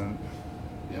just doesn't.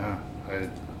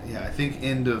 I think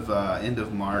end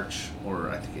of March, or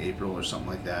I think April or something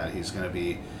like that. He's gonna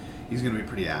be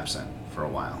pretty absent for a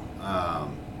while.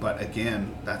 But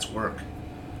again, that's work.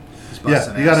 You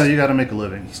gotta make a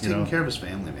living. He's taking care of his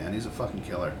family, man. He's a fucking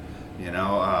killer.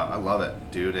 I love it,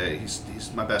 dude.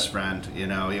 He's my best friend.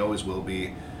 He always will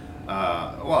be.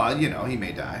 He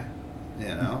may die. You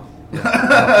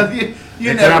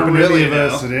It never can happen to really any of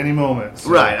us know. at any moment. So.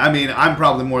 Right. I mean, I'm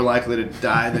probably more likely to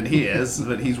die than he is,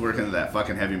 but he's working with that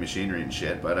fucking heavy machinery and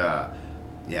shit. But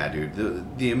yeah,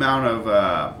 dude, the amount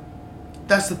of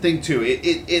that's the thing too.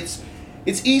 It's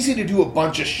easy to do a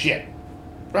bunch of shit,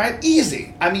 right?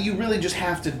 Easy. I mean, you really just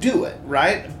have to do it,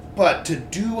 right? But to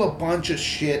do a bunch of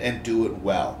shit and do it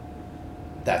well,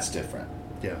 that's different.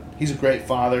 Yeah. He's a great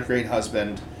father, great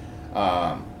husband,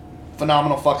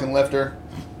 phenomenal fucking lifter.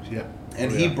 Yeah.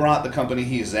 And he brought the company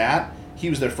he's at. He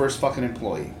was their first fucking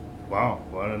employee. Wow.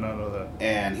 Well, I did not know that.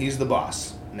 And he's the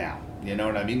boss now. You know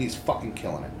what I mean? He's fucking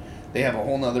killing it. They have a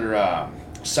whole nother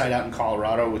site out in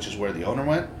Colorado, which is where the owner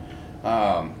went,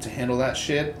 to handle that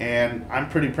shit. And I'm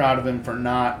pretty proud of him for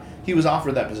not... He was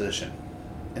offered that position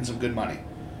and some good money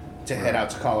to head out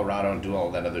to Colorado and do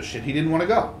all that other shit. He didn't want to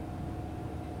go.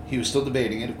 He was still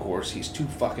debating it, of course. He's too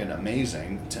fucking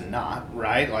amazing to not,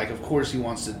 right? Like, of course he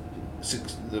wants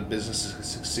the business to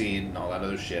succeed and all that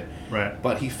other shit. Right.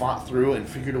 But he fought through and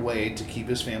figured a way to keep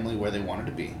his family where they wanted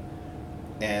to be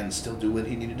and still do what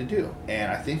he needed to do.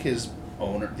 And I think the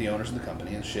owners of the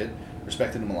company and shit,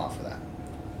 respected him a lot for that.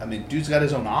 I mean, dude's got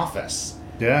his own office.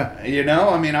 Yeah.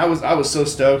 I mean, I was so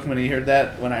stoked when I heard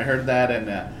that, and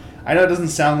I know it doesn't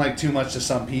sound like too much to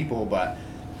some people, but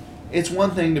it's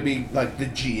one thing to be like the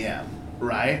GM,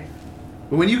 right?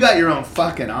 But when you got your own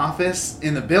fucking office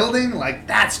in the building, like,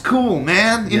 that's cool,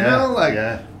 man. You know,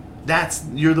 like, that's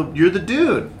you're the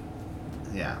dude.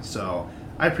 Yeah. So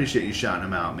I appreciate you shouting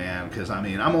him out, man. Because I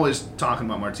mean, I'm always talking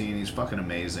about Martine. He's fucking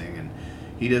amazing, and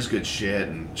he does good shit.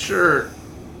 And sure,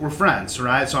 we're friends,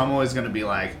 right? So I'm always gonna be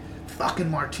like, fucking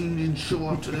Martine didn't show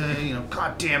up today. You know,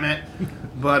 god damn it.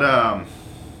 But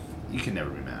you can never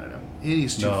be mad at him.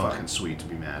 He's too fucking sweet to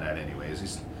be mad at, anyways.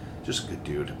 He's just a good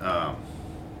dude.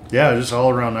 Yeah, just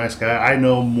all around nice guy. I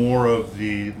know more of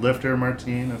the lifter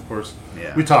Martine, of course.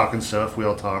 Yeah. We talk and stuff. We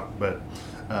all talk, but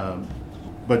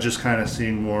just kind of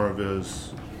seeing more of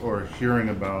his or hearing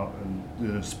about in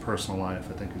his personal life,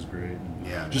 I think is great. And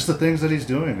yeah. just the things that he's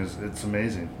doing it's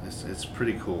amazing. It's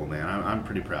pretty cool, man. I'm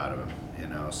pretty proud of him. You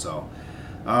know, so.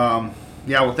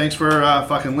 Yeah, well, thanks for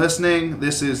fucking listening.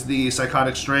 This is the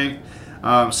Psychotic Strength.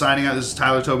 Signing out. This is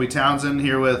Tyler Toby Townsend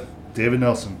here with David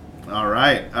Nelson. All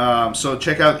right. So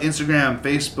check out Instagram,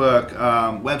 Facebook.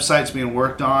 Website's being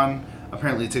worked on.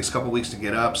 Apparently it takes a couple weeks to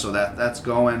get up, so that's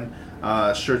going.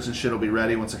 Shirts and shit will be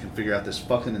ready once I can figure out this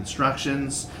fucking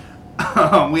instructions.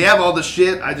 We have all the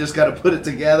shit. I just got to put it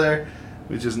together,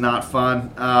 which is not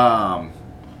fun.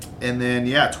 And then,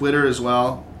 yeah, Twitter as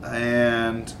well.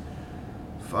 And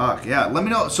fuck, yeah. Let me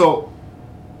know. So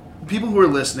people who are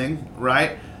listening,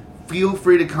 right? Feel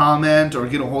free to comment or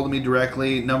get a hold of me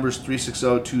directly. Number's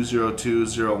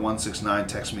 360-202-0169.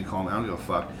 Text me, call me. I don't give a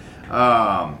fuck.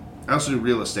 I also do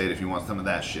real estate if you want some of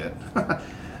that shit.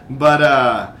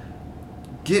 But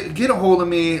get a hold of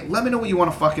me. Let me know what you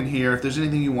want to fucking hear. If there's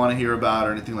anything you want to hear about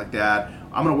or anything like that,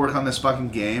 I'm gonna work on this fucking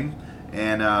game.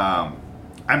 And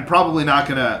I'm probably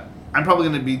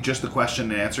gonna be just the question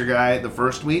and answer guy the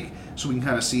first week, so we can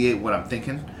kind of see what I'm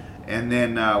thinking. And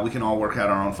then we can all work out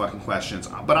our own fucking questions.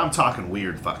 But I'm talking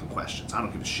weird fucking questions. I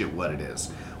don't give a shit what it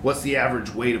is. What's the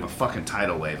average weight of a fucking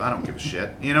tidal wave? I don't give a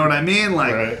shit. You know what I mean?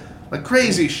 Like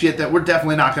crazy shit that we're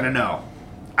definitely not going to know.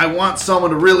 I want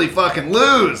someone to really fucking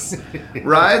lose,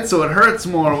 right? So it hurts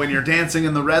more when you're dancing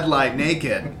in the red light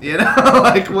naked. You know?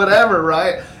 Like, whatever,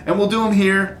 right? And we'll do them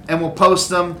here, and we'll post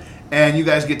them. And you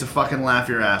guys get to fucking laugh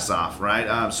your ass off,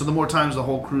 right? So the more times the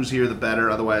whole crew's here, the better.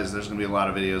 Otherwise, there's going to be a lot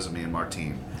of videos of me and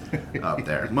Martine up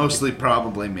there. Mostly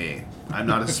probably me. I'm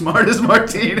not as smart as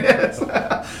Martine is.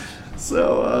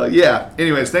 So, yeah.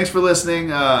 Anyways, thanks for listening.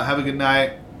 Have a good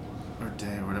night. Or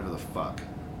day, or whatever the fuck.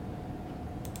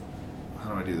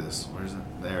 How do I do this? Where's it?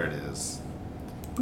 There it is.